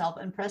introduced himself,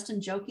 and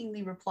Preston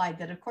jokingly replied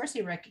that, of course,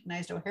 he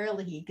recognized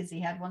O'Herlihy because he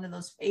had one of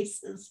those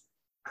faces.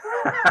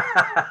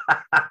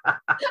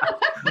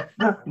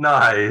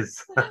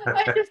 Nice.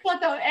 I just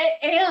thought that,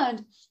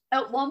 and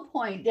at one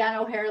point, Dan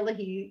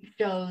O'Herlihy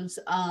shows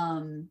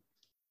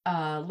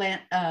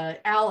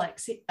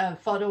Alex a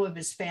photo of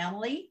his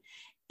family,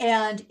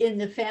 and in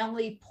the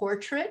family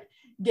portrait,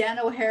 Dan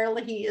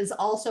O'Herlihy is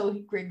also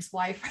Greg's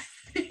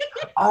wife.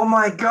 Oh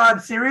my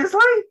God, seriously?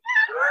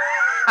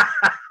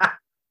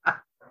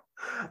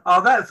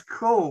 Oh, that's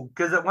cool,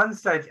 because at one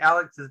stage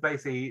Alex is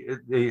basically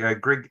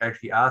Greg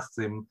actually asks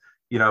him,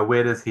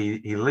 where does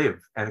he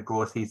live? And of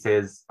course he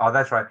says, oh,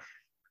 that's right,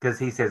 because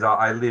he says,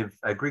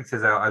 Greg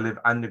says, I live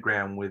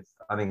underground with,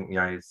 I think,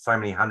 so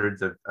many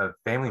hundreds of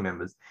family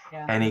members.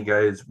 Yeah. And he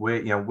goes,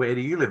 where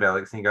do you live,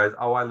 Alex? And he goes,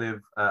 oh, I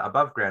live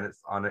above ground.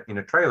 It's in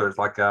a trailer. It's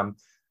like a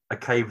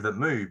cave that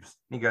moves.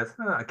 And he goes,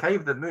 a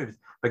cave that moves.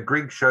 But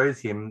Greg shows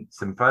him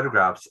some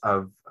photographs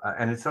of,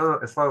 and it's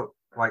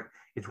like,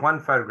 it's one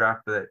photograph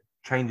that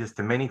changes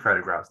to many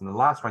photographs. And the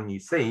last one you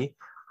see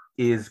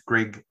is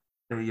Greg,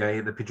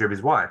 the picture of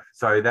his wife.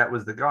 So that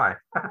was the guy.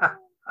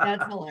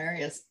 That's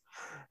hilarious.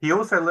 He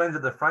also learns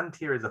that the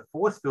frontier is a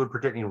force field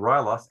protecting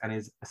Rylos and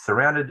his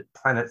surrounded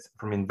planets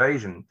from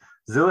invasion.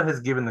 Zur has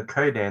given the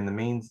Kodan the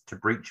means to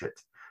breach it.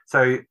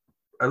 So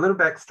a little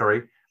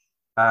backstory.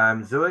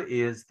 Zur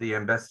is the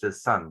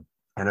ambassador's son.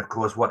 And of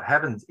course, what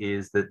happens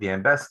is that the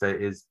ambassador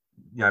is,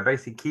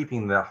 basically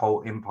keeping the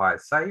whole empire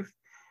safe.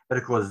 But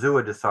of course,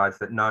 Zur decides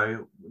that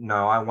no,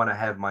 I want to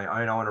have my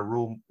own, I want to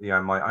rule,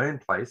 my own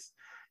place.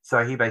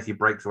 So he basically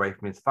breaks away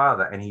from his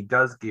father, and he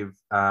does give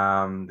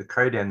the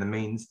Kodan the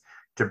means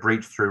to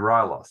breach through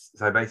Rylos.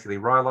 So basically,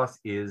 Rylos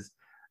is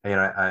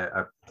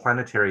a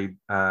planetary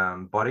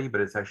body,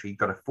 but it's actually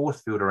got a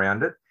force field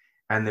around it.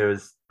 And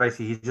there's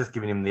basically, he's just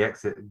giving him the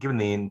exit, given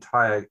the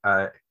entire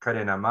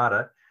Kodan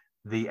Armada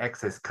the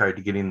access code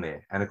to get in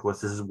there. And of course,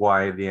 this is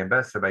why the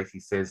ambassador basically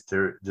says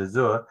to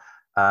Zur,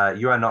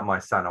 you are not my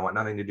son. I want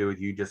nothing to do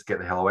with you. Just get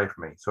the hell away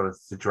from me, sort of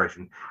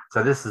situation.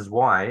 So this is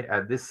why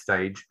at this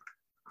stage,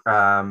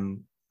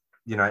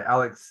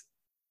 Alex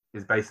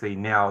is basically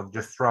now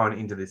just thrown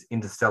into this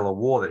interstellar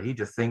war that he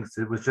just thinks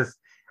it was just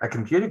a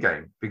computer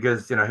game,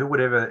 because who would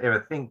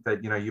ever think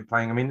that you're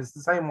playing. I mean, it's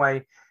the same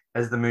way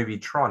as the movie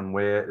Tron,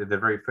 where the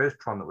very first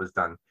Tron that was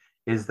done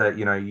is that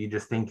you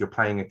just think you're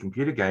playing a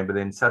computer game, but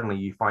then suddenly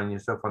you find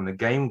yourself on the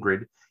game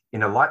grid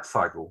in a light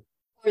cycle.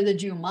 Or the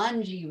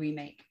Jumanji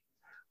remake.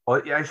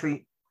 Or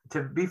actually,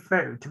 to be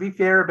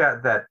fair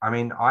about that, I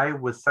mean, I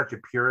was such a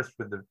purist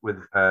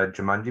with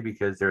Jumanji,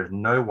 because there is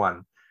no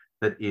one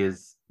that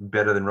is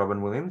better than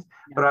Robin Williams.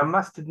 Yeah. But I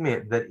must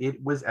admit that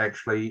it was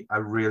actually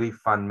a really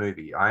fun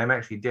movie. I am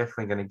actually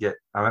definitely going to get,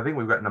 I think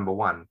we've got number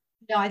one.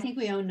 No, I think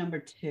we own number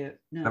two.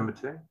 No. Number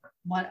two?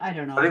 What? I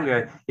don't know. I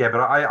think but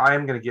I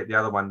am going to get the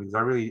other one, because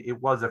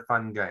it was a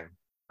fun game.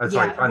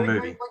 Fun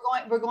movie.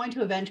 We're going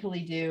to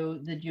eventually do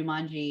the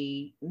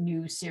Jumanji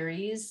new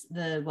series,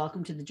 the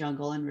Welcome to the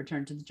Jungle and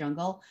Return to the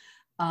Jungle,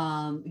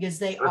 because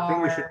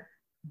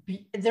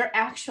they're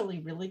actually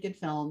really good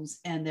films,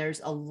 and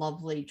there's a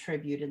lovely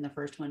tribute in the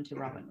first one to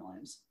Robin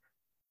Williams.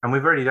 And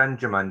we've already done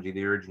Jumanji,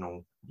 the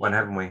original one,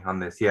 haven't we, on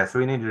this? Yeah, so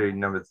we need to do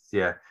numbers.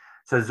 Yeah.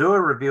 So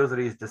Zur reveals that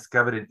he's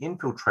discovered an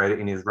infiltrator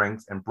in his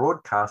ranks and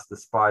broadcasts the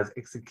spy's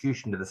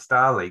execution to the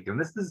Star League.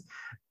 And this is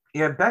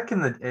back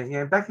in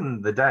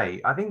the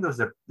day, I think there was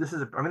I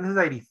mean, this is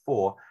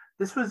 84.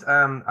 This was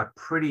a It was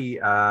pretty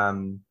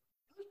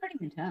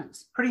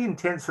intense. pretty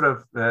intense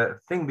sort of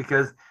thing,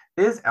 because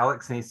there's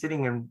Alex and he's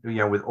sitting in,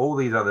 with all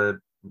these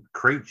other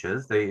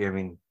creatures.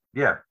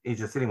 He's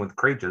just sitting with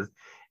creatures,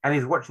 and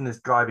he's watching this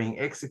guy being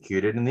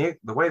executed. And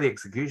the way the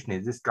execution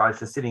is, this guy's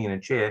just sitting in a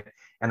chair,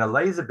 and a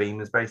laser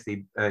beam is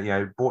basically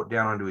brought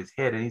down onto his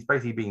head, and he's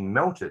basically being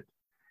melted.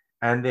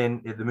 And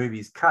then the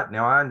movie's cut.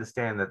 Now I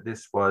understand that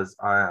this was,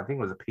 I think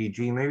it was a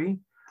PG movie,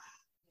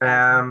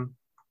 and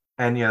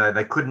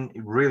they couldn't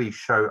really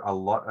show a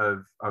lot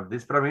of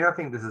this. But I mean, I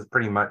think this is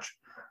pretty much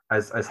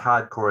as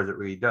hardcore as it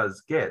really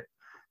does get.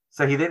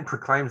 So he then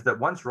proclaims that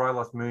once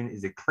Rylos Moon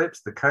is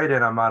eclipsed, the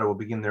Kodan Armada will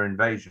begin their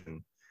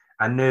invasion.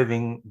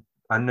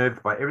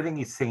 Unnerved by everything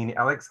he's seen,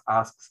 Alex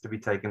asks to be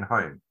taken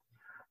home.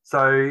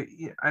 So,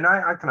 and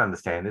I can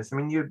understand this. I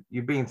mean,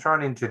 you're being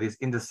thrown into this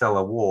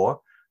interstellar war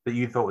that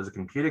you thought was a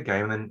computer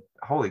game, and then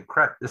holy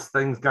crap, this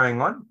thing's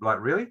going on, like,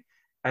 really?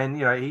 And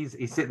he's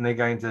sitting there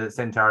going to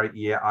Centauri,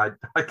 yeah,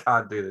 I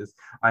can't do this.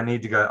 I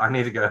need to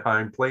go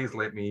home. Please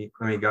let me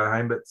go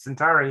home. But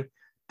Centauri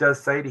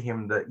does say to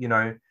him that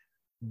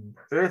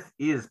Earth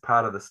is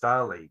part of the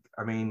Star League.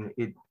 I mean,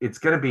 it's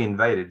going to be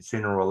invaded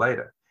sooner or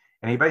later.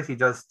 And he basically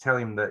does tell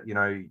him that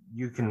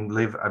you can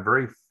live a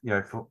very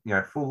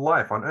full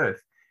life on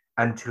Earth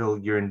until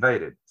you're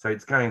invaded. So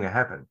it's going to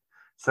happen.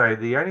 So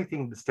the only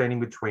thing standing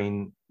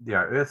between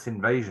Earth's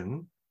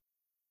invasion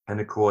and,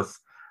 of course,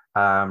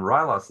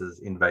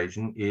 Rylos's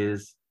invasion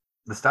is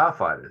the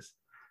Starfighters.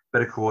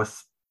 But, of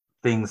course,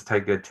 things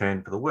take a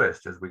turn for the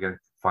worst, as we're going to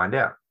find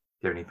out.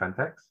 Do you have any fun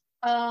facts?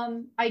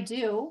 I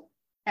do,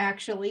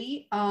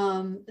 actually.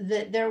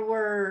 That there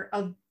were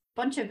a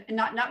bunch of,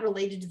 not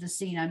related to the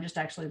scene, I'm just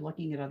actually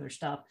looking at other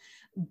stuff,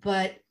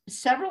 but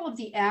several of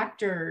the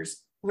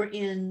actors were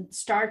in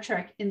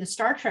the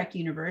Star Trek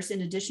universe,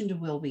 in addition to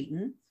Will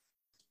Wheaton.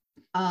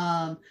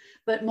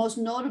 But most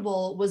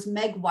notable was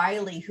Meg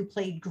Wiley, who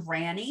played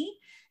Granny.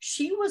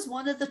 She was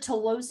one of the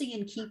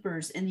Talosian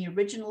keepers in the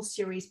original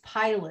series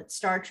pilot,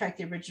 Star Trek,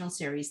 the original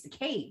series, The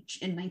Cage,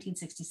 in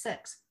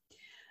 1966.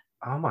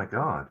 Oh my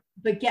God.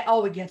 But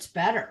it gets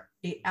better.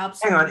 It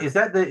absolutely. Hang on, is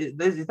that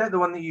the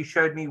one that you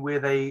showed me where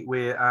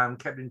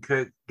Captain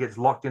Kirk gets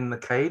locked in the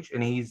cage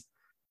and he's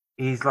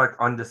like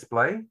on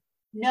display?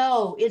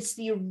 No, it's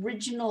the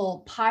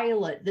original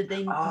pilot that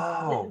they.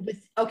 Oh.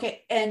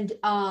 And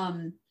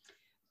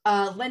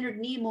Leonard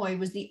Nimoy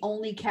was the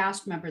only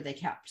cast member they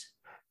kept.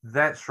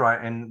 That's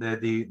right, and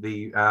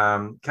the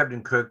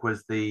Captain Kirk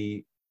was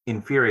the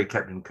inferior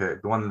Captain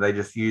Kirk, the one that they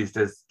just used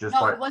as just.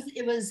 No, it wasn't.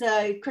 It was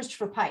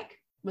Christopher Pike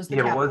was the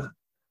captain.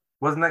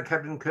 Wasn't that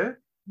Captain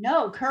Kirk?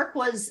 No, Kirk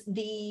was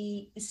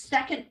the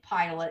second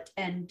pilot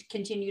and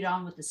continued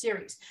on with the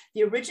series.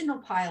 The original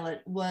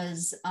pilot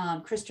was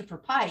Christopher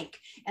Pike,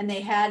 and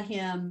they had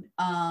him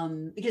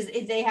because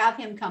they have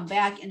him come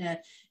back in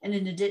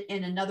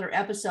another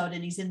episode,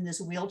 and he's in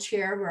this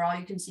wheelchair where all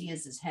you can see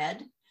is his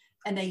head,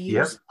 and they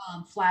use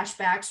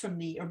flashbacks from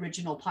the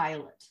original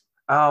pilot.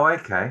 Oh,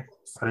 okay.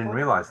 I didn't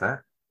realize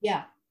that.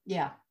 Yeah.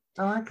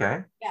 Oh,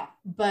 okay. Yeah,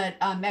 but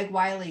Meg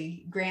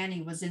Wiley,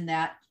 Granny, was in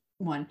that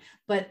one.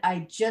 But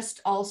I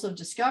just also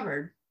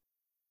discovered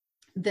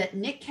that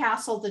Nick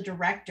Castle, the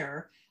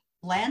director,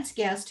 Lance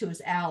Guest, who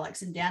was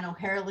Alex, and Dan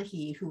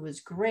O'Herlihy, who was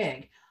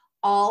Greg,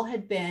 all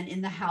had been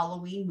in the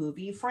Halloween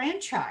movie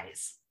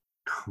franchise.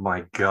 Oh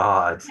my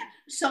God.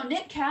 So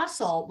Nick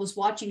Castle was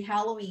watching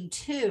Halloween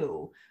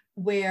 2,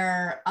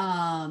 where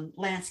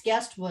Lance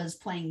Guest was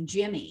playing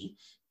Jimmy.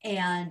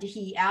 And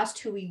he asked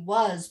who he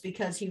was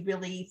because he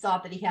really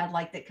thought that he had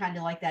like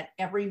that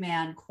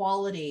everyman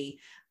quality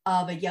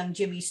of a young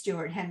Jimmy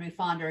Stewart, Henry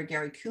Fonda, or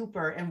Gary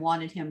Cooper, and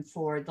wanted him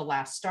for The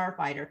Last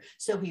Starfighter.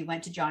 So he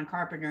went to John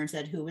Carpenter and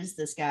said, who is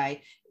this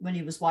guy? When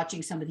he was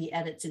watching some of the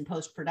edits in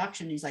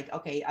post-production, he's like,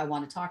 okay, I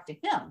want to talk to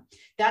him.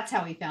 That's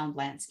how he found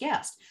Lance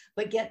Guest.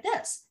 But get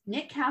this,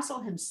 Nick Castle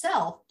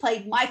himself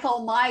played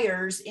Michael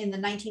Myers in the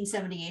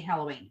 1978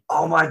 Halloween.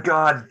 Oh my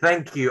God,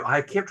 thank you.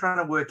 I kept trying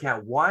to work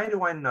out, why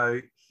do I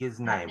know his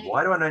name?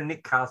 Why do I know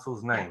Nick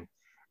Castle's name?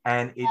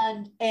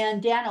 Yeah.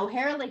 And Dan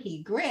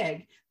O'Herlihy,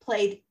 Greg,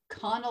 played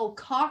Connell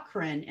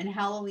Cochran in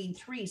Halloween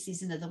 3,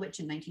 Season of the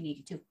Witch in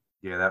 1982.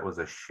 Yeah, that was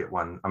a shit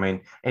one. I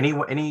mean,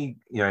 any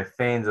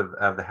fans of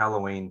the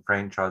Halloween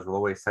franchise will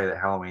always say that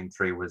Halloween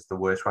 3 was the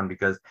worst one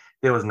because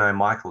there was no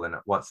Michael in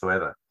it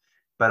whatsoever.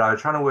 But I was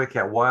trying to work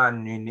out why I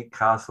knew Nick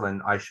Castle,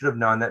 and I should have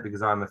known that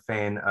because I'm a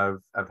fan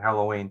of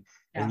Halloween.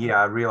 Yeah. And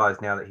I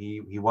realized now that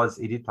he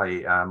did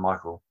play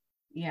Michael.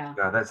 Yeah.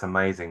 That's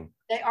amazing.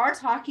 They are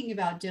talking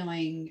about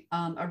doing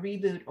a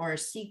reboot or a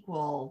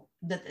sequel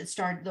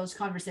those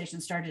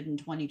conversations started in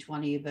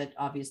 2020, but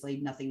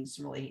obviously nothing's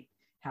really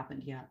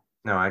happened yet.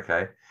 No,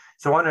 okay.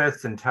 So on Earth,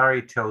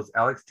 Centauri tells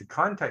Alex to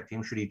contact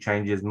him should he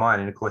change his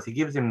mind. And of course, he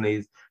gives him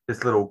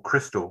this little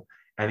crystal,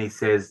 and he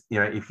says,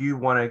 if you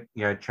want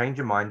to, change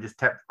your mind, just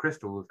tap the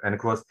crystal. And of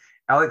course,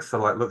 Alex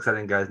sort of like looks at it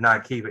and goes, "No,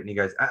 keep it." And he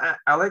goes,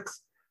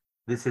 "Alex,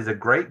 this is a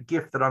great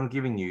gift that I'm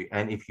giving you.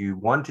 And if you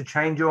want to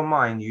change your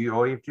mind,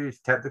 all you have to do is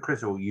tap the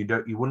crystal. You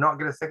will not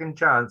get a second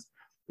chance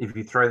if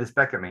you throw this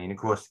back at me. And of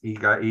course, he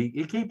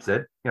keeps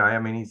it. I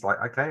mean, he's like,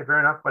 okay, fair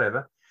enough,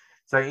 whatever.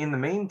 So in the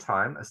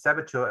meantime, a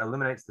saboteur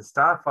eliminates the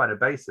Starfighter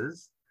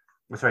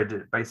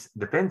base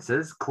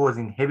defenses,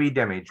 causing heavy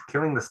damage,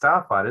 killing the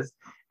Starfighters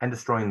and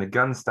destroying the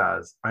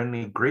Gunstars.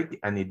 Only Grig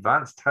and the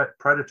advanced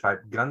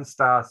prototype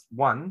Gunstar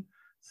 1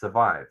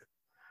 survive.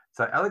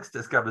 So Alex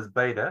discovers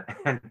Beta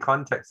and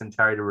contacts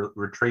Centauri to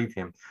retrieve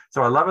him.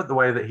 So I love it the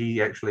way that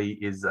he actually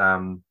is.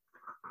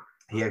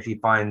 He actually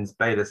finds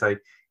Beta. So of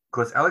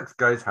course Alex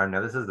goes home. Now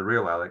this is the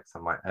real Alex, I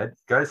might add.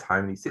 Goes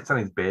home and he sits on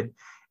his bed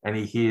and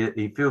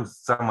he feels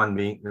someone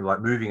being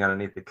like moving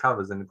underneath the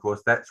covers. And of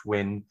course that's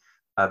when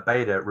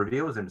Beta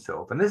reveals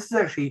himself. And this is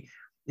actually,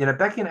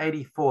 back in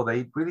 '84,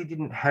 they really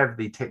didn't have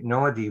the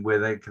technology where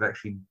they could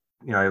actually,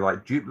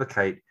 like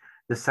duplicate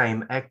the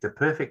same actor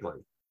perfectly.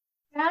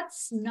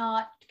 That's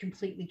not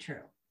completely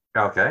true.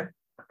 Okay.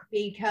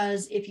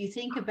 Because if you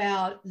think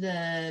about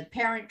the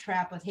Parent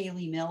Trap with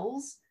Haley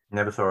Mills.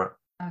 Never saw it.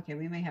 Okay,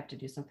 we may have to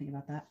do something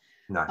about that.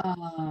 No.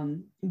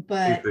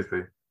 But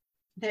Foo-foo.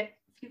 that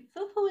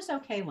foo-foo is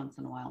okay once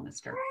in a while,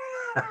 mister.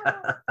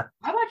 I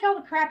watch all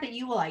the crap that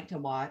you like to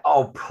watch.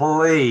 Oh,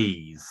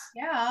 please.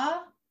 Yeah.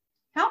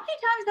 How many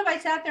times have I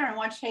sat there and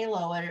watched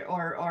Halo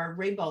or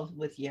Rainbow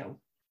with you?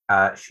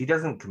 She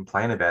doesn't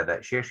complain about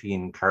that. She actually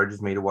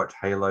encourages me to watch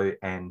Halo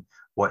and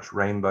watch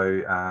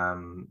Rainbow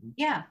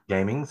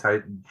gaming.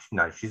 So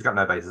no, she's got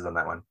no basis on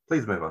that one.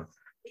 Please move on.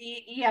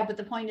 Yeah, but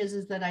the point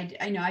is that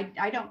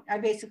I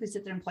basically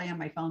sit there and play on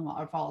my phone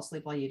or fall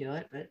asleep while you do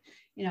it. But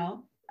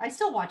I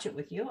still watch it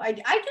with you. I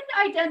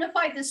can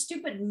identify the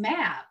stupid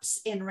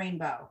maps in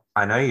Rainbow.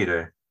 I know you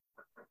do,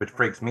 which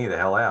freaks me the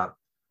hell out.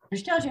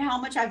 Which tells you how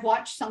much I've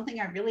watched something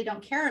I really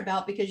don't care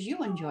about because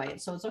you enjoy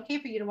it. So it's okay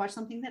for you to watch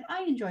something that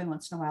I enjoy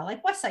once in a while,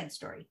 like West Side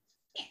Story.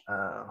 Yeah.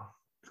 Oh,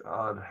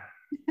 God.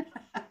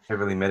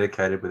 Heavily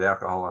medicated with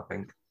alcohol, I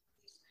think.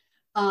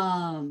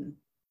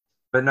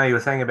 But no, you were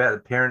saying about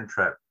the Parent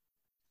Trap.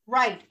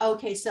 Right.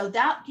 Okay. So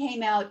that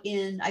came out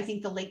in, I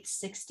think, the late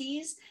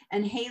 60s,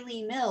 and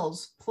Haley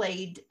Mills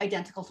played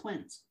identical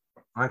twins.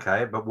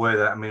 Okay. But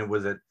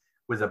was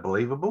it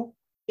believable?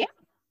 Yeah.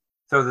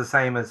 So it was the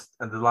same as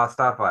the Last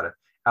Starfighter.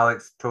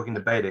 Alex talking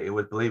to Beta, it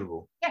was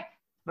believable. Yeah.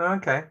 Oh,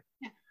 okay.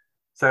 Yeah.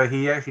 So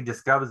he actually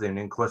discovers him,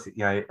 and of course,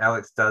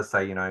 Alex does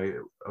say, he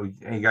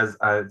goes,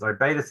 so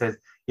Beta says,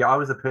 yeah, I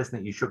was the person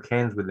that you shook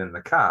hands with in the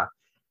car.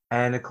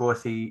 And of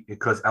course,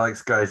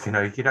 Alex goes,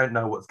 you don't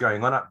know what's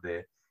going on up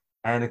there.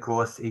 And of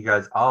course, he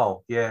goes,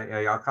 oh,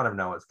 yeah, I kind of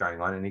know what's going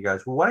on. And he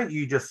goes, well, why don't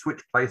you just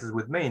switch places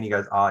with me? And he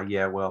goes, oh,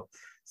 yeah, well,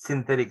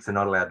 synthetics are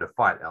not allowed to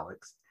fight,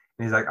 Alex.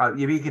 And he's like, oh,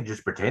 you can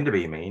just pretend to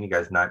be me. And he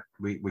goes, no,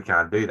 we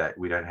can't do that.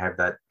 We don't have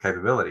that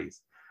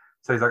capabilities.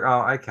 So he's like,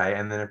 oh, okay.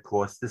 And then, of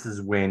course, this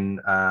is when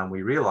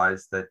we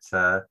realize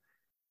that,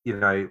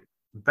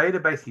 Beta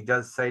basically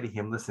does say to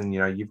him, listen,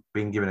 you've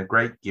been given a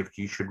great gift.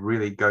 You should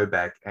really go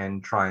back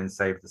and try and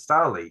save the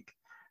Star League.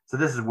 So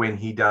this is when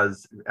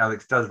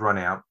Alex does run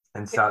out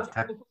and starts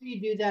tapping. Before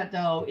you do that,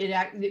 though,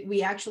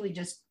 we actually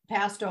just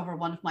passed over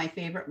one of my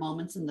favorite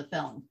moments in the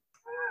film.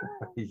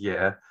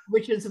 Yeah.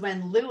 Which is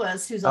when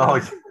Lewis, who's on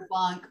the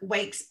bunk,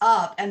 wakes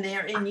up and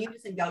they're in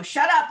unison go,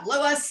 shut up,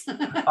 Lewis.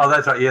 Oh,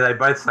 that's right. Yeah, they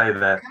both say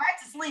that. Go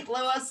back to sleep,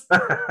 Lewis.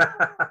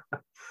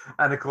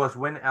 And of course,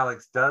 when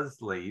Alex does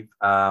leave,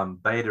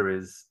 Beta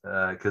is,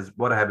 because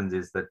what happens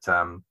is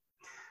that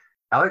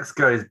Alex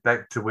goes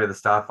back to where the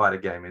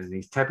Starfighter game is, and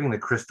he's tapping the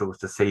crystals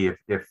to see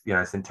if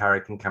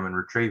Centauri can come and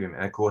retrieve him.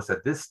 And of course,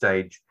 at this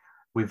stage,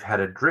 we've had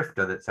a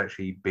drifter that's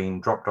actually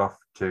been dropped off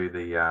to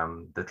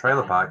the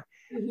trailer park.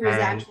 Who is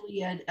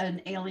actually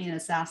an alien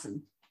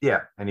assassin.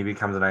 Yeah, and he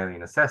becomes an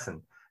alien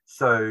assassin.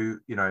 So,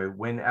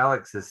 when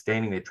Alex is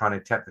standing there trying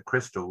to tap the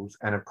crystals,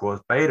 and of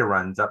course Beta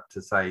runs up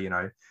to say,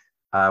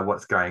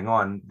 what's going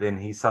on, then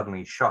he's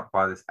suddenly shot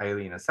by this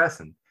alien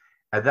assassin.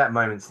 At that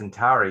moment,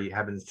 Centauri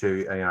happens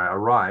to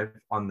arrive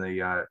on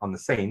the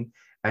scene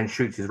and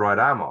shoots his right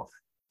arm off,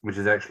 which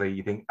is actually,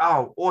 you think,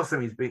 oh,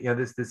 awesome, he's been,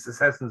 this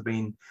assassin's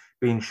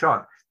been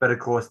shot. But of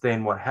course,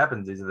 then what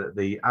happens is that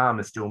the arm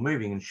is still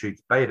moving and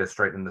shoots Beta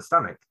straight in the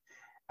stomach.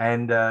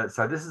 And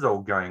so this is all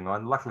going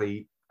on.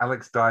 Luckily,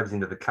 Alex dives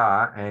into the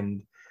car,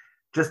 and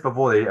just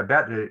before they're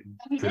about to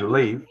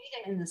leave, Beta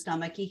in the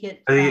stomach, he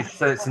hit.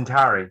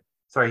 Centauri.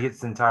 Sorry, he hits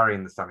Centauri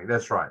in the stomach.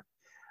 That's right.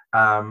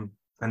 And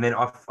then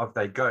off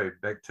they go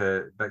back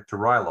to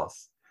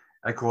Rylos.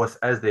 Of course,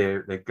 as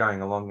they're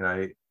going along,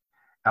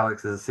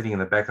 Alex is sitting in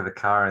the back of the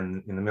car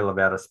in the middle of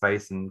outer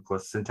space, and of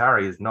course,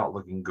 Centauri is not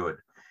looking good.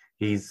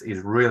 He's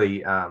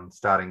really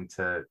starting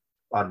to,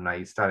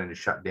 he's starting to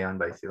shut down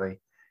basically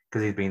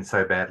because he's been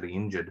so badly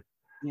injured.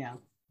 Yeah.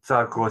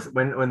 So of course,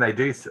 when they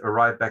do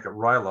arrive back at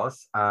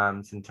Rylos,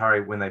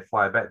 Centauri, when they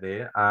fly back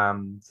there,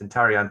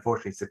 Centauri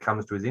unfortunately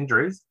succumbs to his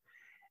injuries,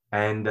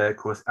 and of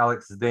course,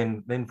 Alex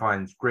then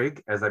finds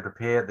Grig as they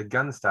prepare the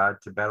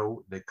Gunstar to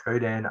battle the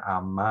Kodan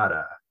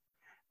Armada.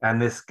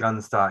 And this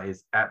Gunstar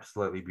is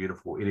absolutely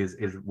beautiful.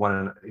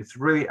 It's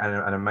really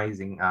an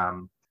amazing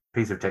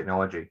piece of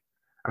technology.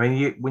 I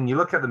mean, when you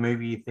look at the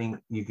movie,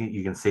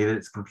 you can see that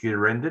it's computer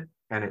rendered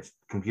and it's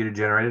computer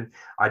generated.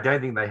 I don't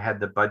think they had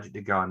the budget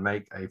to go and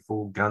make a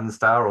full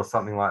Gunstar or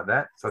something like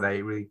that. So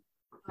they really,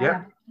 I have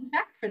a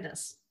fact for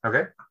this.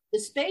 Okay. The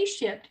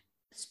spaceship,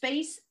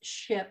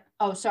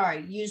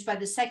 used by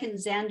the second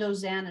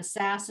Zando-Zan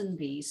assassin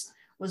beast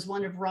was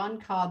one of Ron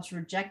Cobb's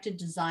rejected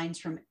designs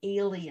from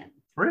Alien.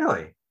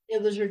 Really?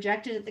 It was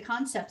rejected at the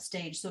concept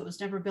stage, so it was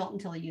never built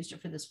until he used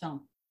it for this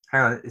film.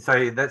 Hang on.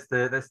 So that's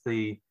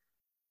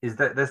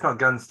not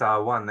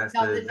Gunstar 1. That's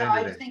no,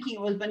 I was thinking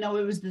it was, but no,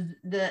 it was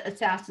the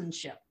assassin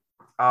ship.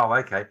 Oh,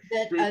 okay.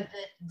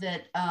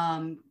 That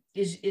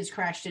is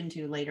crashed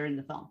into later in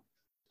the film.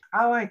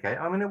 Oh, okay.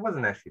 I mean, it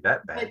wasn't actually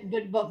that bad.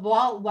 But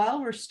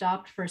while we're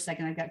stopped for a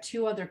second, I've got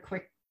two other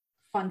quick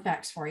fun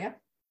facts for you.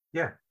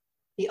 Yeah.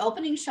 The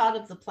opening shot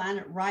of the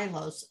planet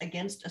Rylos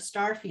against a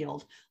star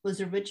field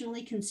was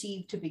originally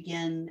conceived to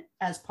begin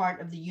as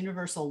part of the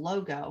Universal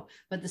logo,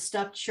 but the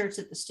stuffed shirts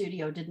at the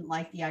studio didn't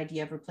like the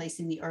idea of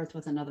replacing the Earth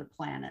with another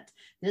planet.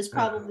 This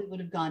probably would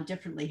have gone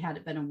differently had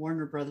it been a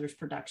Warner Brothers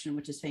production,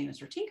 which is famous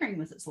for tinkering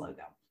with its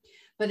logo.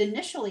 But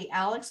initially,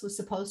 Alex was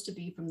supposed to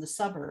be from the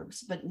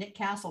suburbs, but Nick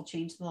Castle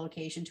changed the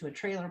location to a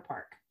trailer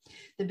park.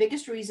 The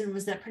biggest reason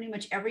was that pretty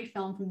much every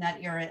film from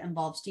that era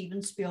involved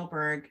Steven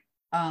Spielberg,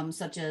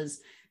 such as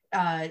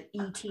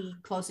E.T.,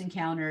 Close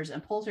Encounters,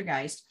 and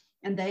Poltergeist,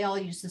 and they all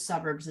used the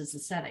suburbs as the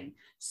setting.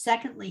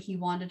 Secondly, he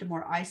wanted a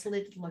more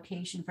isolated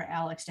location for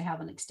Alex to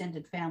have an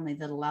extended family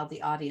that allowed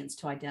the audience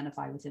to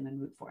identify with him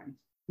and root for him.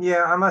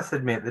 Yeah, I must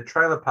admit, the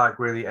trailer park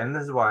really, and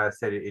this is why I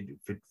said it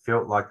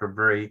felt like a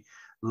very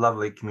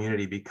lovely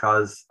community,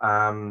 because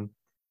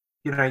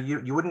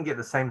you wouldn't get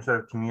the same sort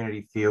of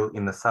community feel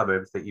in the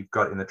suburbs that you've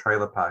got in the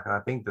trailer park. And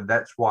I think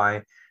that's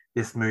why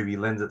this movie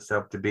lends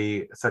itself to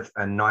be such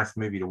a nice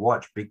movie to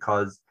watch,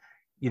 because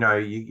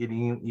you're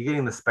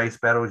getting the space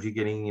battles, you're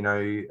getting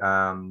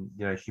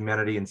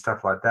humanity and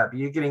stuff like that, but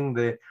you're getting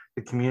the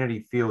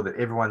community feel that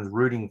everyone's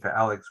rooting for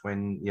Alex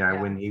when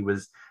when he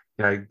was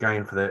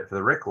going for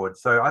the record.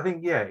 So I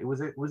think it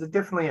was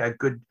definitely a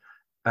good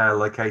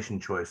location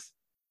choice.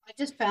 I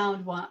just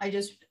found one.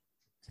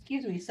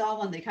 Saw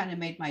one that kind of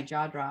made my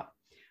jaw drop.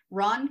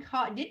 Ron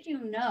Cobb. Did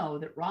you know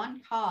that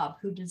Ron Cobb,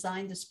 who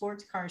designed the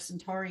sports car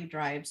Centauri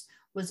drives,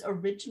 was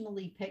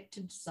originally picked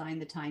to design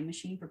the time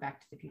machine for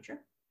Back to the Future?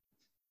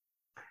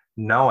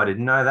 No, I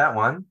didn't know that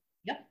one.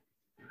 Yep.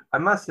 I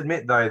must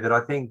admit, though, that I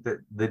think that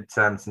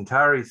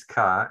Centauri's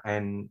car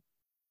and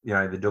the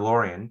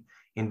DeLorean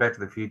in Back to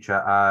the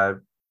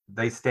Future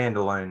they stand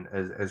alone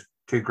as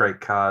two great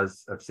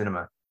cars of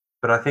cinema.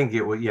 But I think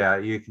it will,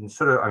 you can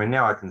sort of, I mean,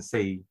 now I can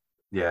see,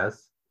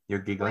 yes, you're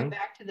giggling. Going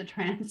back to the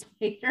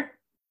translator.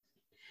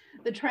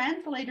 The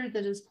translator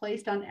that is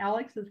placed on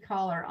Alex's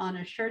collar on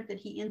a shirt that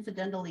he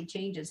incidentally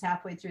changes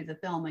halfway through the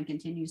film and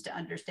continues to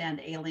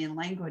understand alien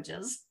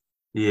languages.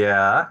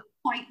 Yeah.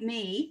 Point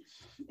me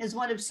is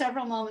one of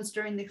several moments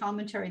during the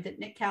commentary that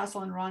Nick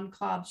Castle and Ron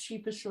Cobb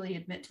sheepishly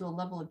admit to a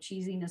level of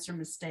cheesiness or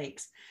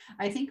mistakes.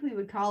 I think we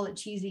would call it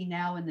cheesy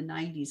now in the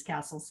 90s,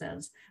 Castle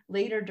says.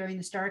 Later, during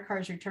the Star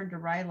Car's return to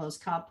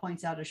Rylos, Cobb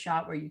points out a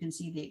shot where you can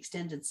see the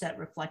extended set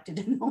reflected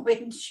in the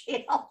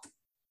windshield.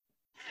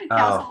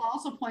 Castle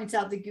also points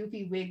out the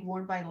goofy wig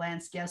worn by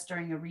Lance Guest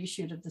during a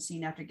reshoot of the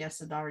scene after Guest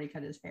had already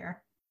cut his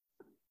hair.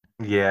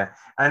 Yeah,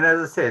 and as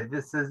I said,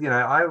 this is,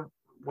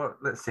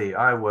 let's see,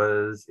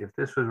 if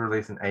this was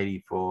released in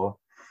 84,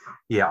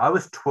 I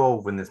was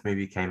 12 when this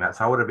movie came out,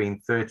 so I would have been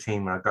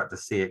 13 when I got to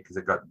see it, because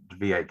it got to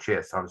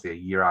VHS, obviously a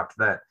year after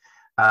that.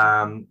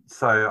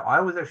 So I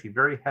was actually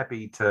very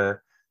happy to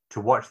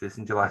watch this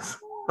until I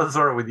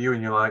saw it with you,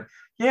 and you're like,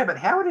 but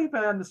how would he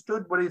have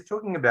understood what he's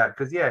talking about?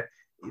 Because,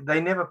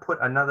 they never put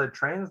another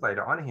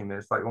translator on him.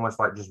 It's like almost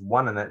like just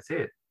one, and that's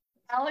it.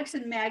 Alex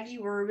and Maggie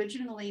were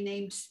originally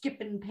named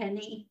Skip and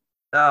Penny.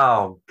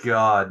 Oh,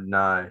 God,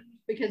 no.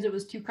 Because it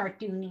was too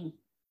cartoony.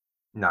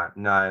 No,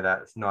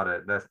 that's not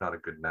a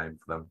good name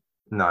for them.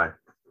 No,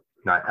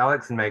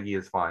 Alex and Maggie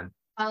is fine.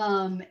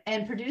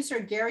 And producer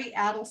Gary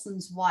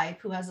Adelson's wife,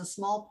 who has a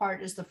small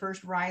part as the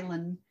first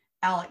Rylan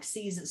Alex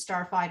sees at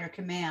Starfighter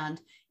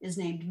Command, is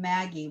named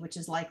Maggie, which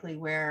is likely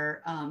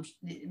where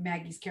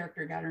Maggie's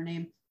character got her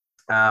name.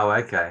 Oh,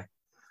 okay.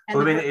 And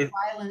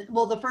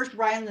the first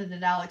Rylan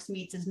that Alex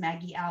meets is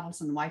Maggie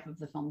Adelson, wife of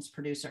the film's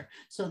producer.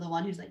 So the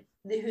one who's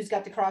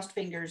got the crossed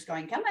fingers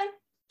going, come on.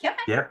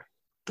 Yep.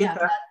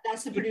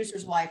 That's the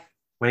producer's wife.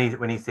 When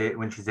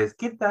she says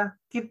Kita,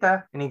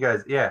 and he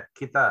goes, yeah,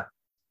 Kita.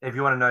 If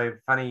you want to know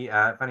funny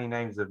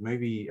names of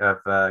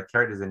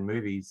characters in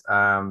movies,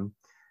 The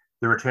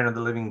Return of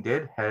the Living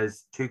Dead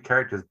has two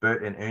characters,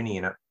 Bert and Ernie,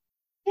 in it.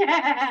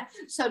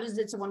 So does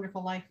It's a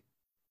Wonderful Life.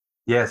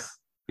 Yes,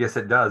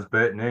 it does,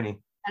 Bert and Ernie.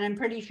 And I'm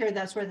pretty sure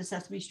that's where the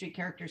Sesame Street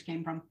characters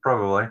came from.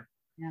 Probably.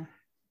 Yeah.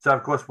 So,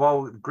 of course,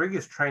 while Greg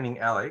is training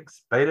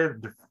Alex, Beta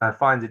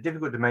finds it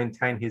difficult to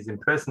maintain his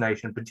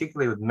impersonation,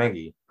 particularly with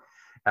Maggie,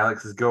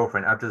 Alex's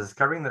girlfriend, after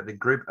discovering that the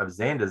group of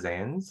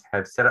Zando-Zans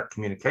have set up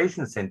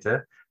communication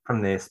center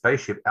from their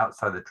spaceship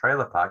outside the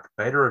trailer park.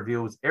 Beta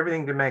reveals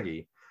everything to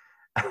Maggie.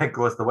 And of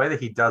course, the way that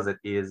he does it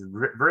is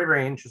very,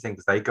 very interesting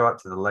because they go up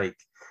to the lake,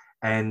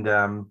 and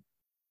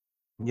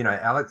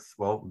Alex,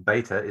 well,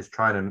 Beta is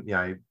trying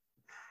to,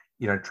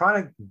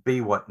 trying to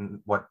be what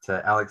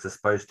Alex is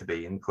supposed to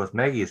be, and of course,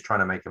 Maggie is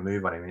trying to make a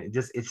move on him, and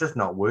it's just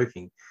not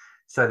working.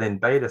 So then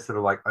Beta sort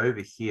of like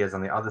overhears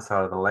on the other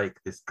side of the lake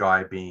this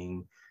guy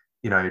being,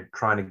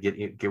 trying to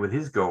get with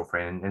his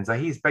girlfriend, and so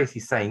he's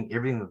basically saying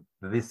everything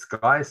that this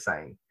guy is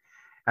saying,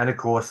 and of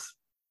course,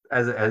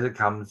 as it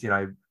comes,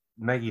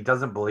 Maggie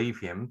doesn't believe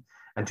him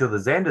until the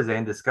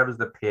Zando-Zan discovers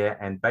the pair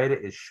and Beta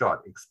is shot,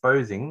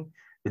 exposing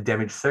the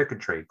damaged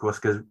circuitry. Of course,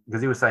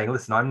 because he was saying,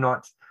 "Listen, I'm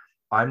not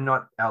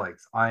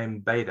Alex. I'm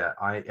Beta.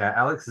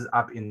 Alex is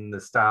up in the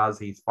stars.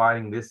 He's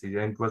fighting this." And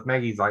of course,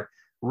 Maggie's like,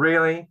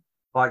 "Really?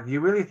 Like, you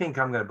really think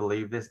I'm going to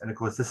believe this?" And of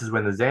course, this is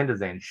when the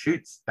Zando-Zan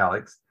shoots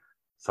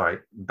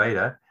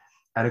Beta,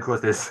 and of course,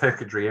 there's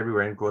circuitry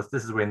everywhere. And of course,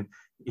 this is when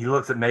he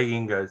looks at Maggie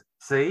and goes,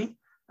 "See."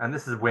 And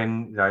this is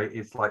when,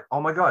 it's like, oh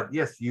my God,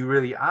 yes, you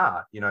really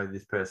are,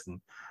 this person.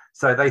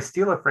 So they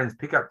steal a friend's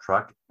pickup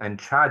truck and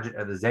charge it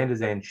at the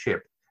Zando-Zan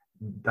ship.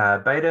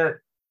 Beta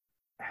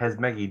has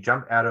Maggie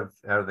jump out of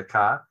the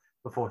car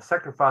before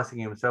sacrificing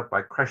himself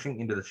by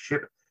crashing into the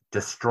ship,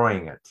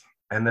 destroying it.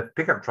 And the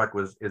pickup truck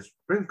is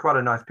really quite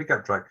a nice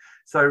pickup truck.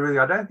 So really,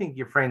 I don't think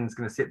your friend's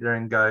going to sit there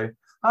and go,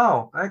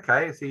 "Oh,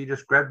 okay, so you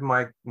just grabbed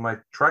my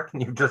truck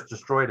and you've just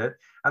destroyed it."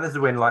 And this is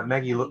when, like,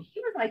 Maggie look. She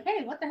was like,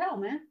 "Hey, what the hell,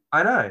 man?"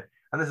 I know.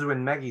 And this is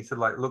when Maggie sort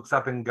of like looks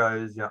up and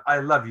goes, "I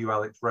love you,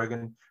 Alex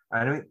Rogan."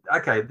 And I mean,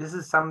 okay, this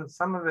is some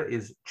of it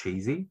is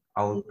cheesy.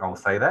 I'll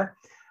say that,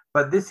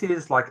 but this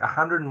is like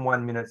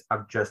 101 minutes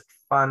of just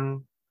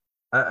fun,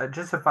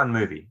 just a fun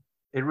movie.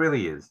 It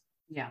really is.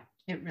 Yeah,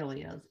 it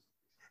really is.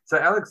 So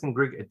Alex and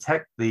Greg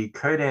attack the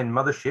Kodan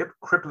mothership,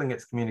 crippling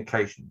its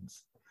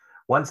communications.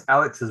 Once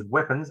Alex's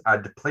weapons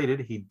are depleted,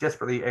 he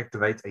desperately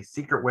activates a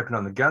secret weapon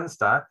on the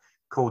Gunstar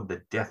called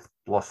the Death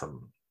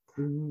Blossom.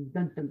 Dun,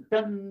 dun,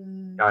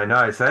 dun. I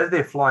know. So as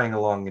they're flying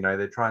along,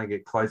 they're trying to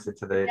get closer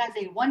to the. It has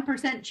a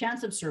 1%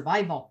 chance of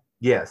survival.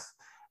 Yes.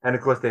 And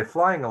of course, they're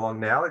flying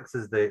along. Now, Alex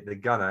is the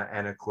gunner.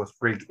 And of course,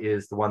 Greg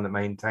is the one that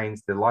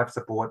maintains the life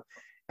support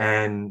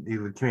and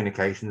the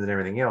communications and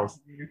everything else.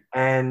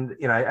 And,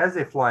 as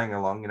they're flying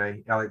along,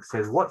 Alex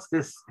says, "What's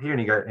this here?"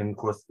 And of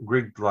course,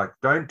 Greg, like,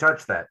 "Don't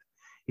touch that."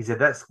 He said,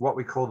 "That's what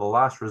we call the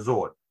last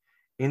resort.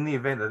 In the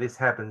event that this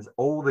happens,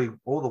 all the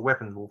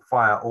weapons will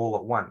fire all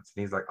at once."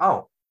 And he's like,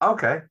 "Oh,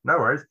 okay, no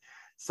worries."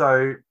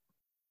 So,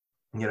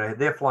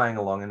 they're flying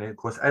along, and of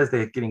course, as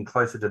they're getting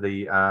closer to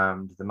the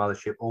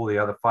mothership, all the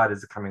other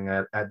fighters are coming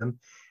at them,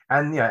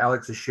 and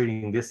Alex is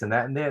shooting this and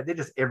that, and they're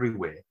just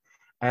everywhere.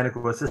 And of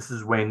course, this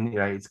is when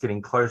it's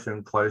getting closer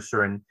and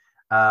closer, and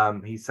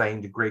he's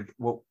saying to Greg,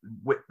 "Well,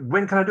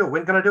 when can I do it?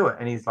 When can I do it?"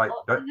 And he's like,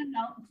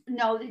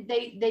 "No,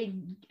 they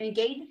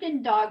engaged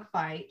in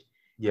dogfight."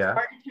 Yeah.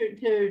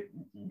 Started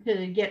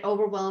to get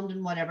overwhelmed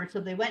and whatever,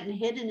 so they went and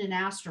hid in an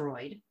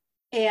asteroid.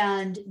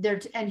 And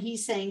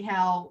he's saying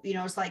how,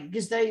 it's like,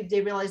 because they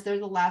realize they're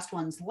the last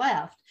ones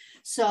left.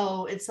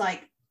 So it's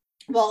like,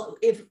 well,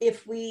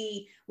 if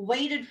we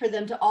waited for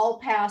them to all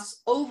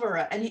pass over,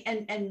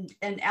 and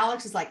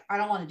Alex is like, "I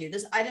don't want to do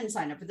this. I didn't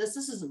sign up for this.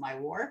 This isn't my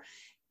war."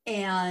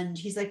 And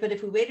he's like, "But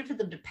if we waited for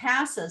them to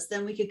pass us,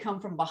 then we could come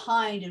from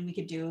behind and we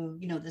could do,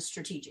 this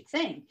strategic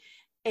thing."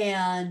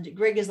 And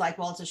Greg is like,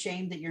 "Well, it's a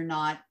shame that you're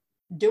not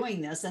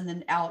doing this." And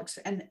then Alex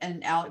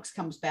Alex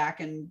comes back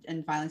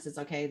and finally says,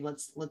 "Okay,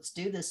 let's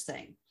do this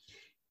thing."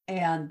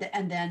 And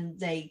then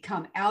they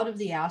come out of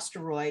the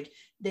asteroid.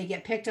 They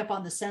get picked up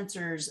on the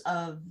sensors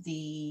of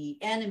the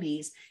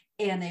enemies,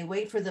 and they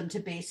wait for them to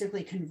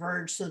basically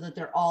converge so that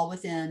they're all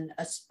within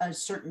a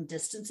certain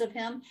distance of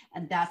him.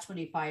 And that's when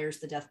he fires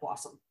the Death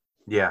Blossom.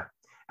 Yeah.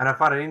 And I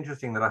find it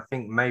interesting that I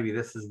think maybe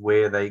this is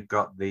where they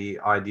got the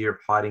idea of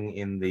hiding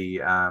in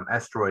the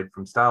asteroid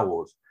from Star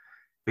Wars,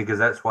 because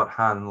that's what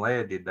Han and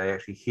Leia did. They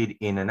actually hid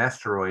in an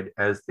asteroid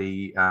as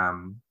the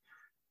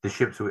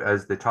ships,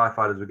 as the TIE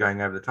fighters were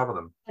going over the top of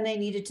them. And they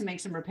needed to make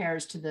some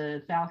repairs to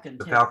the Falcon.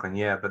 Falcon,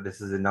 yeah. But this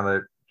is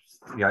another,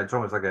 it's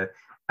almost like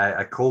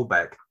a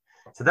callback.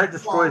 So that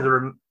destroys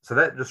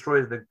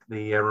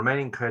the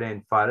remaining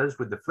Kodan fighters.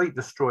 With the fleet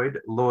destroyed,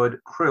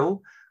 Lord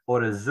Krill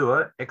orders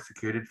Zur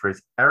executed for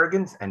his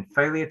arrogance and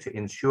failure to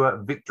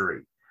ensure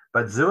victory.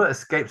 But Zur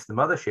escapes the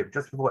mothership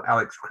just before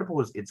Alex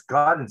cripples its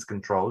guidance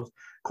controls,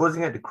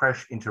 causing it to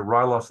crash into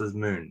Rylos's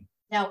moon.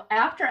 Now,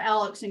 after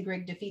Alex and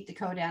Greg defeat the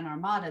Kodan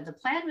Armada, the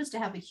plan was to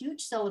have a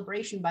huge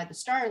celebration by the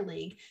Star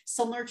League,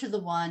 similar to the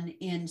one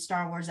in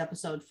Star Wars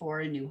Episode 4,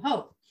 A New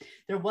Hope.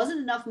 There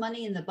wasn't enough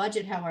money in the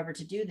budget, however,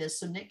 to do this,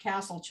 so Nick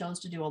Castle chose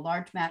to do a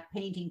large matte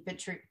painting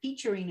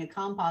featuring a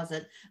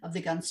composite of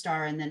the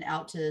Gunstar and then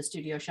out to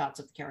studio shots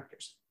of the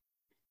characters.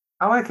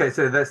 Oh, okay.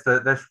 So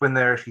that's when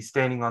they're actually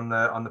standing on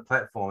the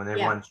platform and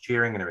everyone's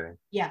cheering and everything.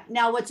 Yeah.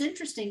 Now, what's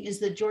interesting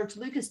is that George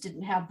Lucas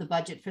didn't have the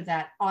budget for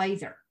that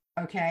either.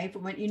 Okay, for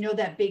when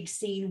that big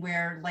scene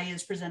where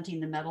Leia's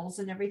presenting the medals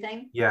and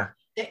everything. Yeah.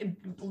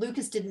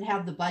 Lucas didn't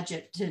have the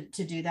budget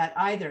to do that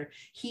either.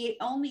 He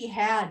only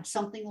had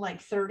something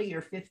like 30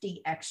 or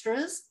 50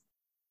 extras.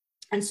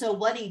 And so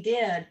what he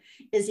did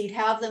is he'd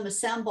have them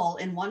assemble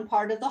in one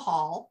part of the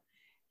hall,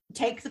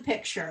 take the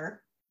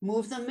picture,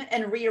 move them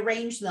and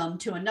rearrange them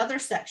to another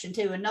section,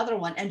 to another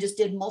one, and just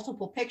did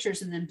multiple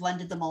pictures and then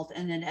blended them all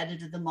and then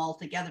edited them all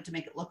together to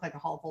make it look like a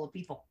hall full of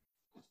people.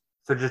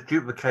 So just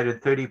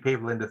duplicated 30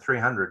 people into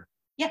 300.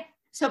 Yeah.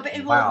 So, but,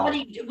 Wow.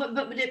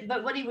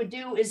 but what he would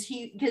do is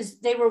because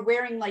they were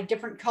wearing like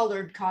different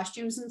colored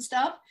costumes and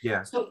stuff.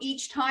 Yeah. So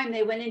each time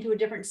they went into a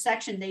different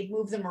section, they'd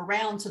move them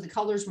around so the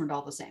colors weren't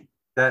all the same.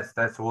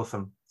 That's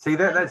awesome. See,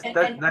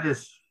 that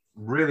is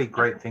really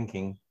great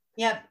thinking.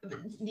 Yeah,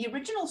 the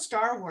original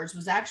Star Wars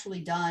was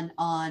actually done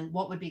on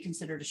what would be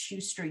considered a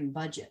shoestring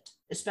budget,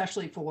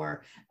 especially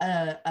for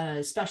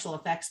a special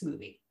effects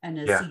movie and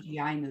a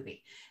CGI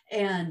movie.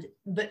 And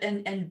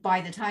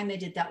by the time they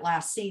did that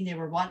last scene, they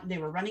were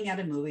running out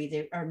of money.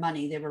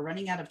 They were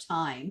running out of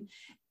time,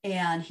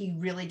 and he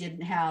really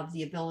didn't have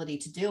the ability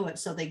to do it.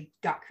 So they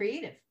got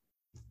creative.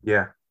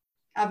 Yeah,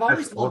 I've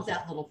always loved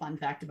that little fun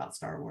fact about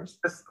Star Wars.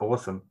 That's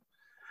awesome.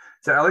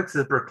 So Alex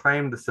is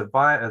proclaimed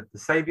the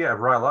savior of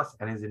Rylos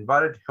and is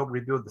invited to help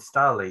rebuild the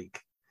Star League.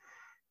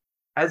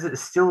 As it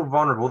is still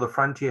vulnerable, the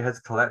frontier has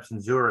collapsed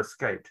and Zura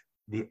escaped.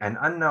 An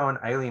unknown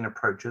alien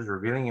approaches,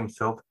 revealing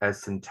himself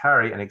as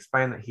Centauri and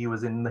explains that he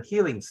was in the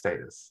healing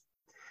status.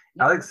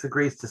 Alex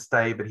agrees to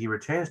stay, but he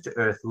returns to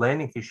Earth,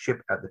 landing his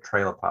ship at the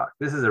trailer park.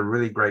 This is a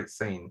really great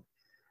scene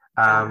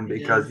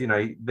because,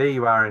 there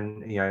you are,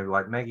 and,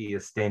 like Maggie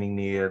is standing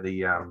near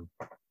the,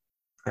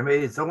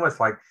 it's almost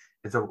like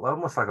it's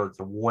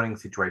a warning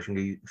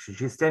situation.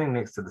 She's standing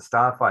next to the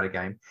Starfighter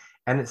game,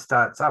 and it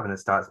starts up and it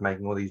starts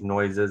making all these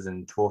noises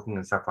and talking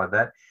and stuff like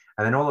that.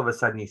 And then all of a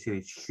sudden you see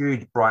this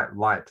huge bright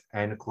light,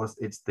 and of course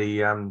it's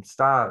the it's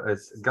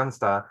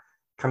Gunstar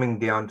coming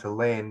down to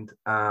land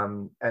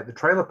at the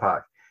trailer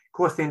park. Of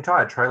course, the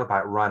entire trailer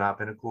park run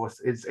up, and of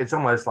course it's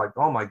almost like,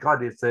 oh my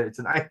god, it's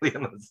an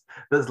alien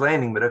that's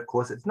landing, but of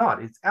course it's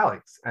not. It's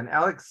Alex, and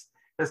Alex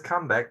has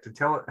come back to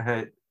tell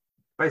her,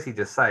 basically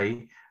just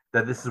say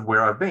that this is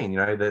where I've been.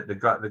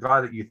 The guy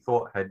that you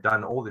thought had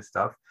done all this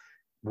stuff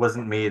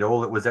wasn't me at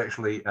all. It was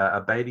actually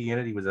a beta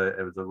unit. It was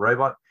a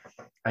robot.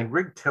 And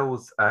Greg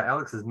tells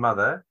Alex's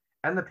mother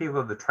and the people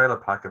of the trailer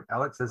park of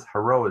Alex's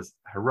heroism.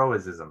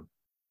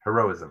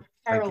 That's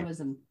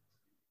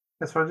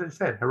what I just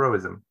said,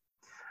 heroism.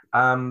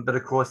 But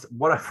of course,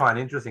 what I find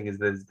interesting is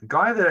there's the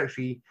guy that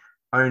actually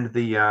owned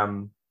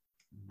the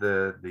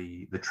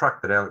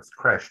truck that Alex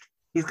crashed.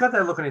 He's got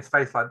that look on his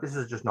face like, this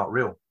is just not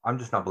real. I'm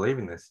just not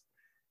believing this.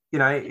 It's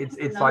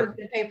like who's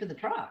gonna pay for the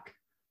truck.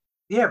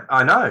 Yeah,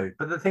 I know.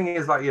 But the thing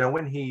is, like,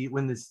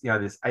 when this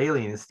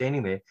alien is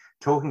standing there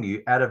talking to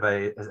you out of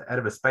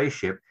a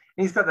spaceship,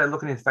 and he's got that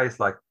look on his face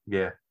like,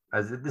 yeah,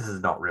 this is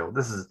not real.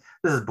 This is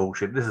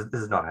bullshit. This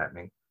is not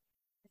happening.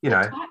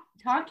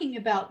 Talking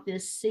about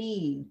this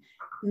scene,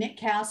 Nick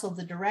Castle,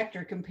 the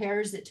director,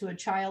 compares it to a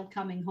child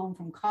coming home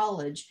from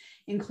college,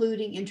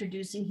 including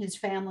introducing his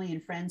family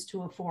and friends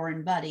to a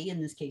foreign buddy,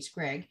 in this case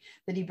Greg,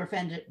 that he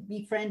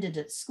befriended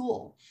at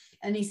school.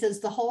 And he says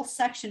the whole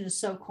section is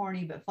so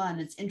corny but fun.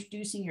 It's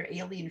introducing your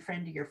alien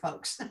friend to your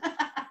folks.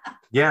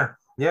 Yeah.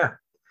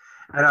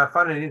 And I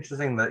find it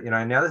interesting that,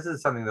 now this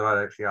is something that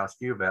I'd actually ask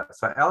you about.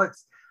 So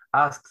Alex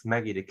asks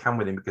Maggie to come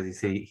with him because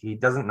he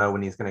doesn't know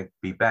when he's going to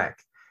be back.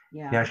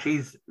 Yeah. Now she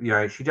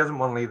doesn't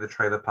want to leave the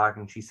trailer park,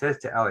 and she says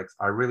to Alex,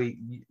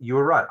 you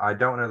were right. I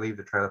don't want to leave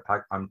the trailer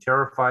park. I'm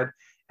terrified.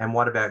 And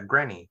what about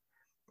Granny?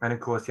 And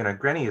of course,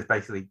 Granny is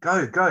basically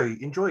go,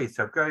 enjoy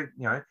yourself, go,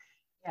 Yeah.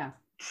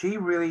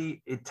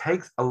 It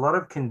takes a lot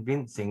of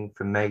convincing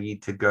for Maggie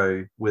to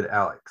go with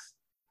Alex.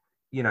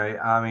 Do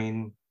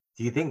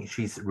you think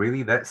she's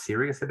really that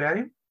serious about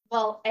him?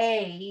 Well,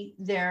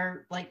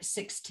 they're like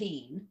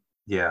 16.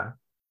 Yeah.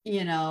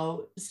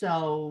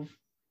 So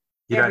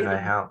you don't know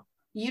how.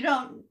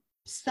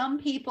 Some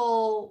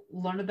people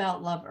learn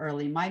about love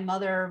early. My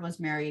mother was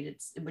married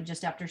it was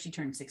just after she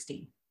turned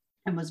 16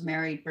 and was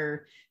married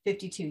for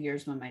 52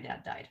 years when my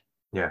dad died.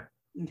 Yeah.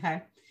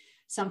 Okay.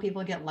 Some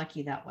people get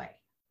lucky that way.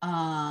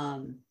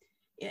 And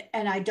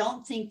I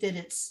don't think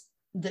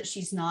that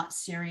she's not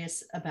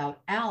serious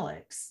about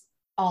Alex,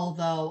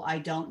 although I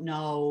don't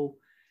know.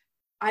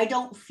 I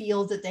don't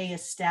feel that they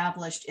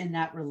established in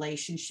that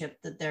relationship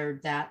that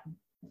they're that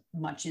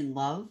much in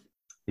love.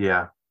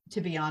 Yeah. To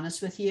be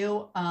honest with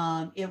you,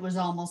 it was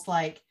almost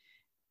like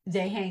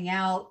they hang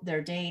out,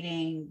 they're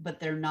dating, but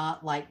they're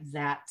not like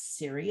that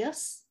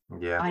serious.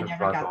 Yeah, I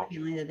never got the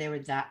feeling that they were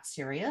that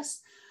serious.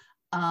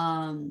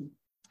 And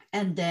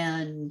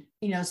then,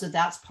 so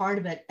that's part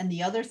of it. And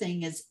the other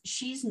thing is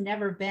she's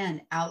never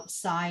been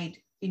outside,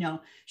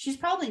 she's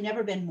probably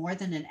never been more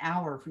than an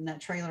hour from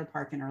that trailer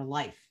park in her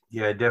life.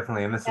 Yeah,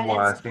 definitely. And this is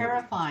why it's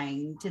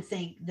terrifying to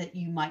think that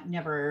you might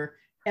never,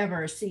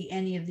 ever see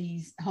any of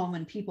these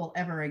home people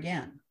ever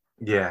again.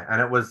 Yeah, and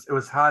it was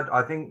hard.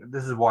 I think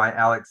this is why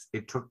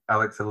it took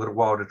Alex a little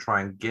while to try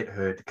and get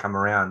her to come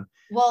around.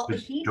 Well,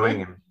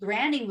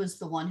 Granny was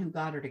the one who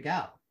got her to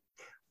go.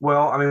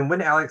 Well,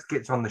 when Alex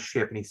gets on the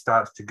ship and he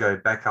starts to go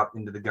back up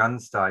into the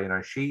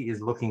Gunstar, she is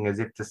looking as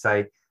if to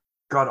say,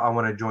 God, I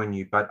want to join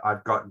you, but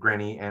I've got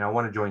Granny, and I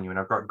want to join you, and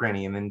I've got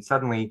Granny. And then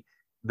suddenly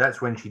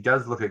that's when she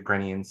does look at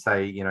Granny and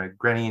say, you know,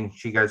 Granny, and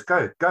she goes,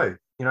 go,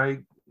 you know,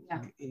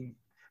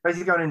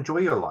 basically go and enjoy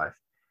your life,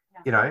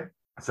 you know.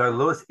 So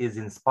Lewis is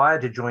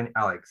inspired to join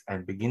Alex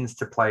and begins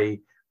to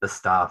play the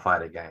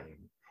Starfighter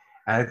game.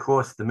 And of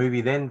course, the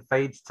movie then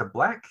fades to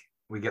black.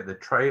 We get the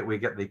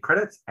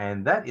credits,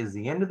 and that is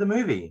the end of the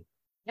movie.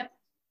 Yep.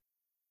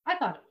 I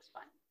thought it was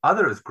fun. I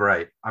thought it was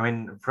great. I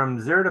mean, from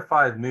 0 to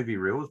 5 movie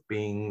reels,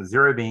 being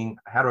 0 being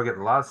how do I get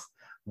the last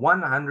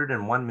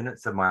 101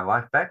 minutes of my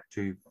life back,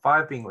 to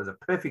 5 being it was a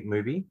perfect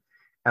movie,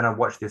 and I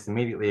watched this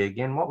immediately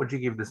again. What would you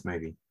give this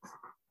movie?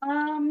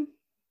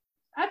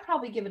 I'd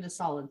probably give it a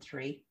solid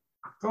 3.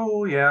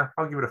 Oh yeah,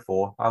 I'll give it a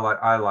 4.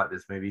 I like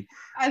this movie.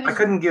 I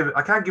can't give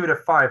it a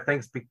 5.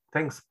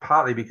 Thanks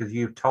partly because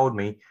you've told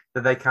me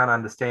that they can't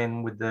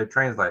understand with the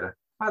translator.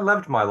 I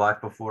loved my life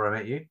before I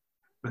met you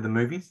with the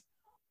movies.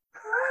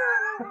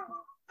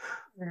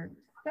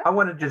 I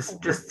wanted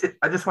to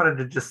I just wanted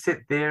to just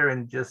sit there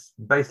and just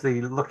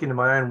basically look into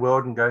my own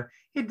world and go,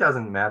 it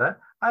doesn't matter.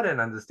 I don't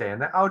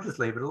understand that. I'll just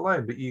leave it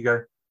alone. But you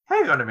go,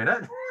 hang on a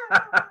minute.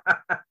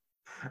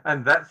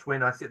 And that's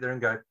when I sit there and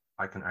go,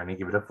 I can only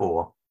give it a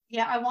 4.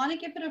 Yeah, I want to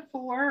give it a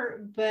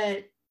 4,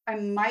 but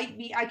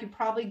I could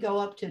probably go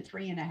up to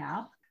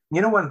 3.5.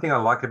 You know, one thing I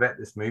like about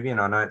this movie,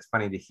 and I know it's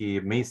funny to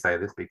hear me say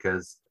this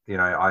because, you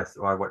know,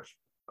 I watch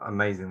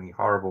amazingly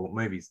horrible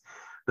movies,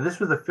 but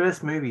this was the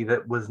first movie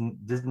that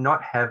did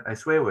not have a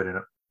swear word in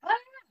it.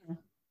 Oh,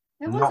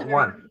 yeah. Not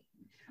one.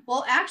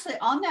 Well, actually,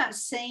 on that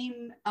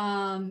same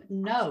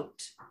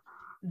note,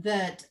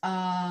 that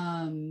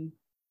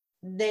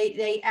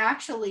they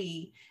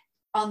actually,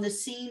 on the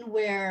scene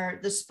where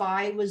the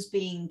spy was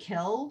being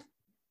killed,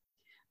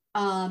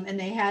 and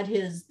they had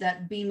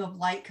that beam of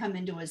light come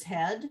into his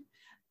head,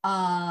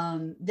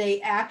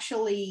 they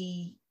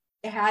actually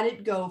had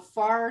it go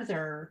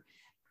farther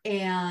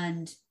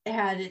and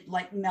had it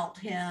like melt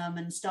him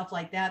and stuff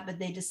like that, but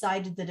they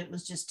decided that it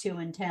was just too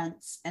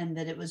intense and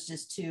that it was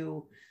just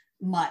too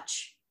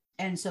much,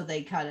 and so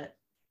they cut it.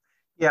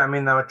 Yeah, I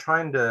mean, they were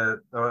trying to,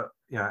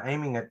 you know,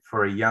 aiming it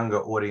for a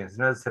younger audience.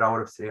 And as I said,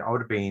 I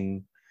would have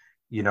been,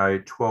 you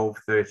know, 12,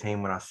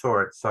 13 when I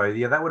saw it. So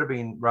yeah, that would have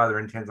been rather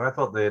intense. I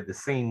thought the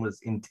scene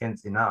was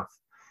intense enough.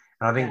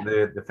 And I think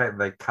the fact that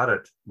they cut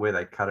it where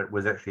they cut it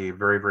was actually a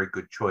very, very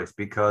good choice,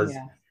 because,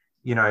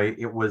 you know,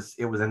 it was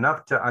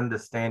enough to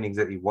understand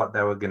exactly what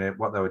they were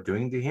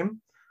doing to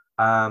him.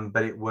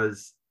 But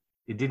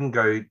it didn't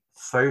go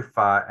so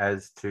far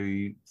as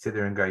to sit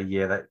there and go,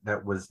 yeah,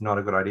 that was not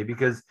a good idea.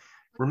 Because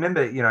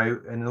remember, you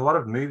know, in a lot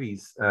of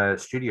movies,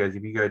 studios,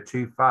 if you go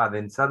too far,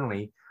 then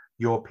suddenly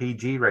your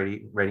PG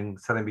rating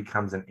suddenly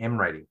becomes an M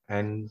rating.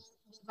 And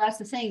that's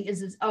the thing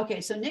is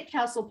okay. So Nick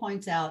Castle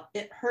points out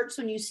it hurts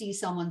when you see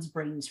someone's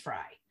brains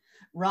fry.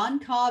 Ron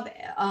Cobb,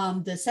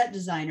 the set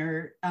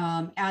designer,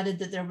 added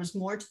that there was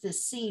more to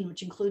this scene,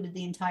 which included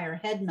the entire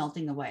head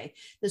melting away.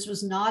 This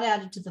was not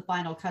added to the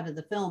final cut of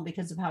the film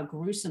because of how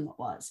gruesome it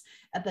was.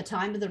 At the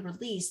time of the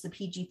release, the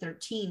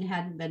PG-13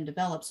 hadn't been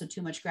developed, so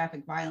too much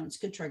graphic violence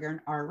could trigger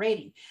an R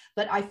rating.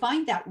 But I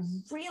find that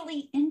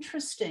really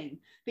interesting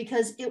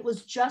because it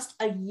was just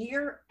a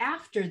year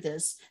after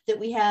this that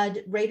we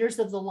had Raiders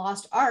of the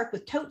Lost Ark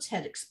with Toad's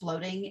head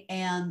exploding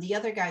and the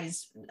other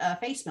guy's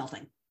face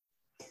melting.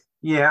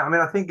 Yeah, I mean,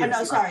 I think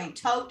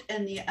Tote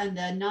and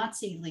the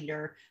Nazi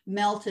leader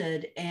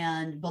melted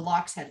and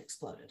Balak's head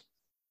exploded.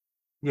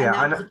 Yeah,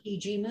 and that was a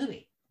PG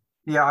movie.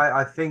 Yeah,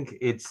 I think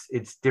it's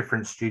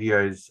different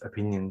studios'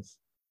 opinions.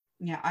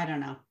 Yeah, I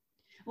don't know.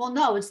 Well,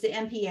 no, it's the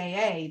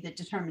MPAA that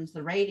determines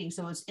the rating.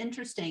 So it's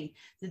interesting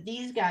that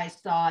these guys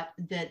thought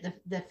that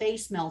the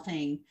face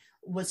melting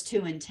was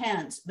too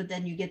intense, but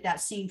then you get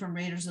that scene from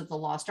Raiders of the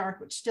Lost Ark,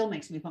 which still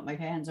makes me put my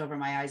hands over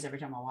my eyes every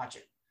time I watch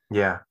it.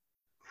 Yeah.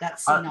 That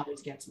scene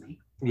always gets me.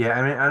 Yeah,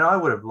 I mean, and I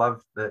would have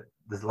loved that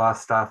this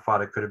Last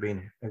Starfighter could have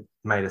been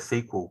made a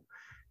sequel,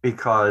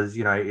 because,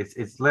 you know,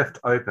 it's left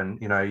open.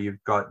 You know,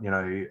 you've got, you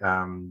know,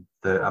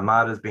 the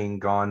Armada's been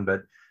gone,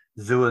 but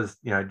Zua's,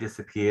 you know,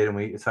 disappeared,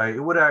 and so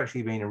it would have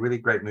actually been a really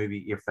great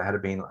movie if there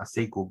had been a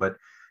sequel. But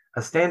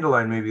a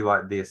standalone movie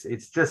like this,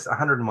 it's just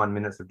 101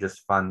 minutes of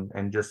just fun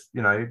and just,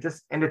 you know,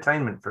 just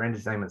entertainment for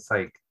entertainment's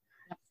sake.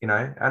 You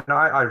know, and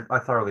I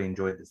thoroughly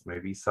enjoyed this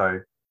movie. So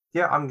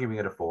yeah, I'm giving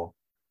it a 4.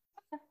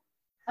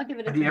 I'll give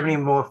it a 3. Do you have any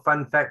more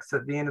fun facts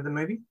at the end of the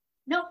movie?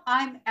 No,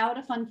 I'm out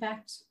of fun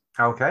facts.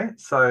 Okay,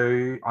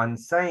 so on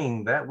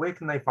saying that, where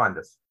can they find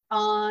us?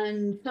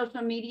 On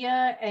social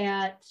media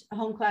at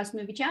Home Class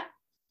Movie Chat.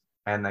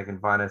 And they can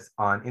find us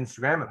on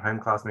Instagram at Home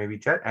Class Movie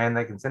Chat, and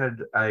they can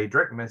send a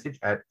direct message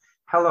at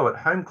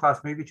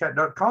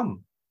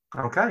hello@homeclassmoviechat.com.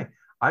 Okay,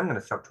 I'm going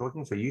to stop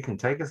talking so you can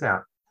take us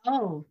out.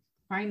 Oh,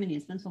 Criminy,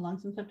 it's been so long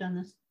since I've done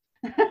this.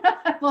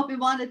 Well, we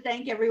want to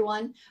thank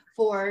everyone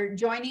for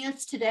joining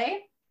us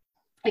today.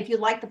 If you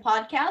like the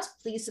podcast,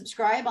 please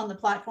subscribe on the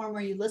platform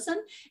where you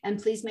listen, and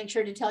please make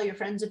sure to tell your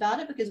friends about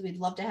it, because we'd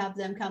love to have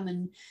them come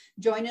and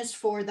join us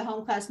for the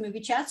Home Class Movie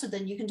Chat, so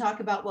then you can talk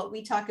about what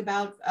we talk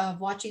about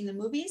watching the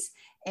movies.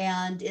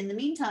 And in the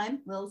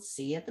meantime, we'll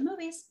see you at the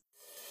movies.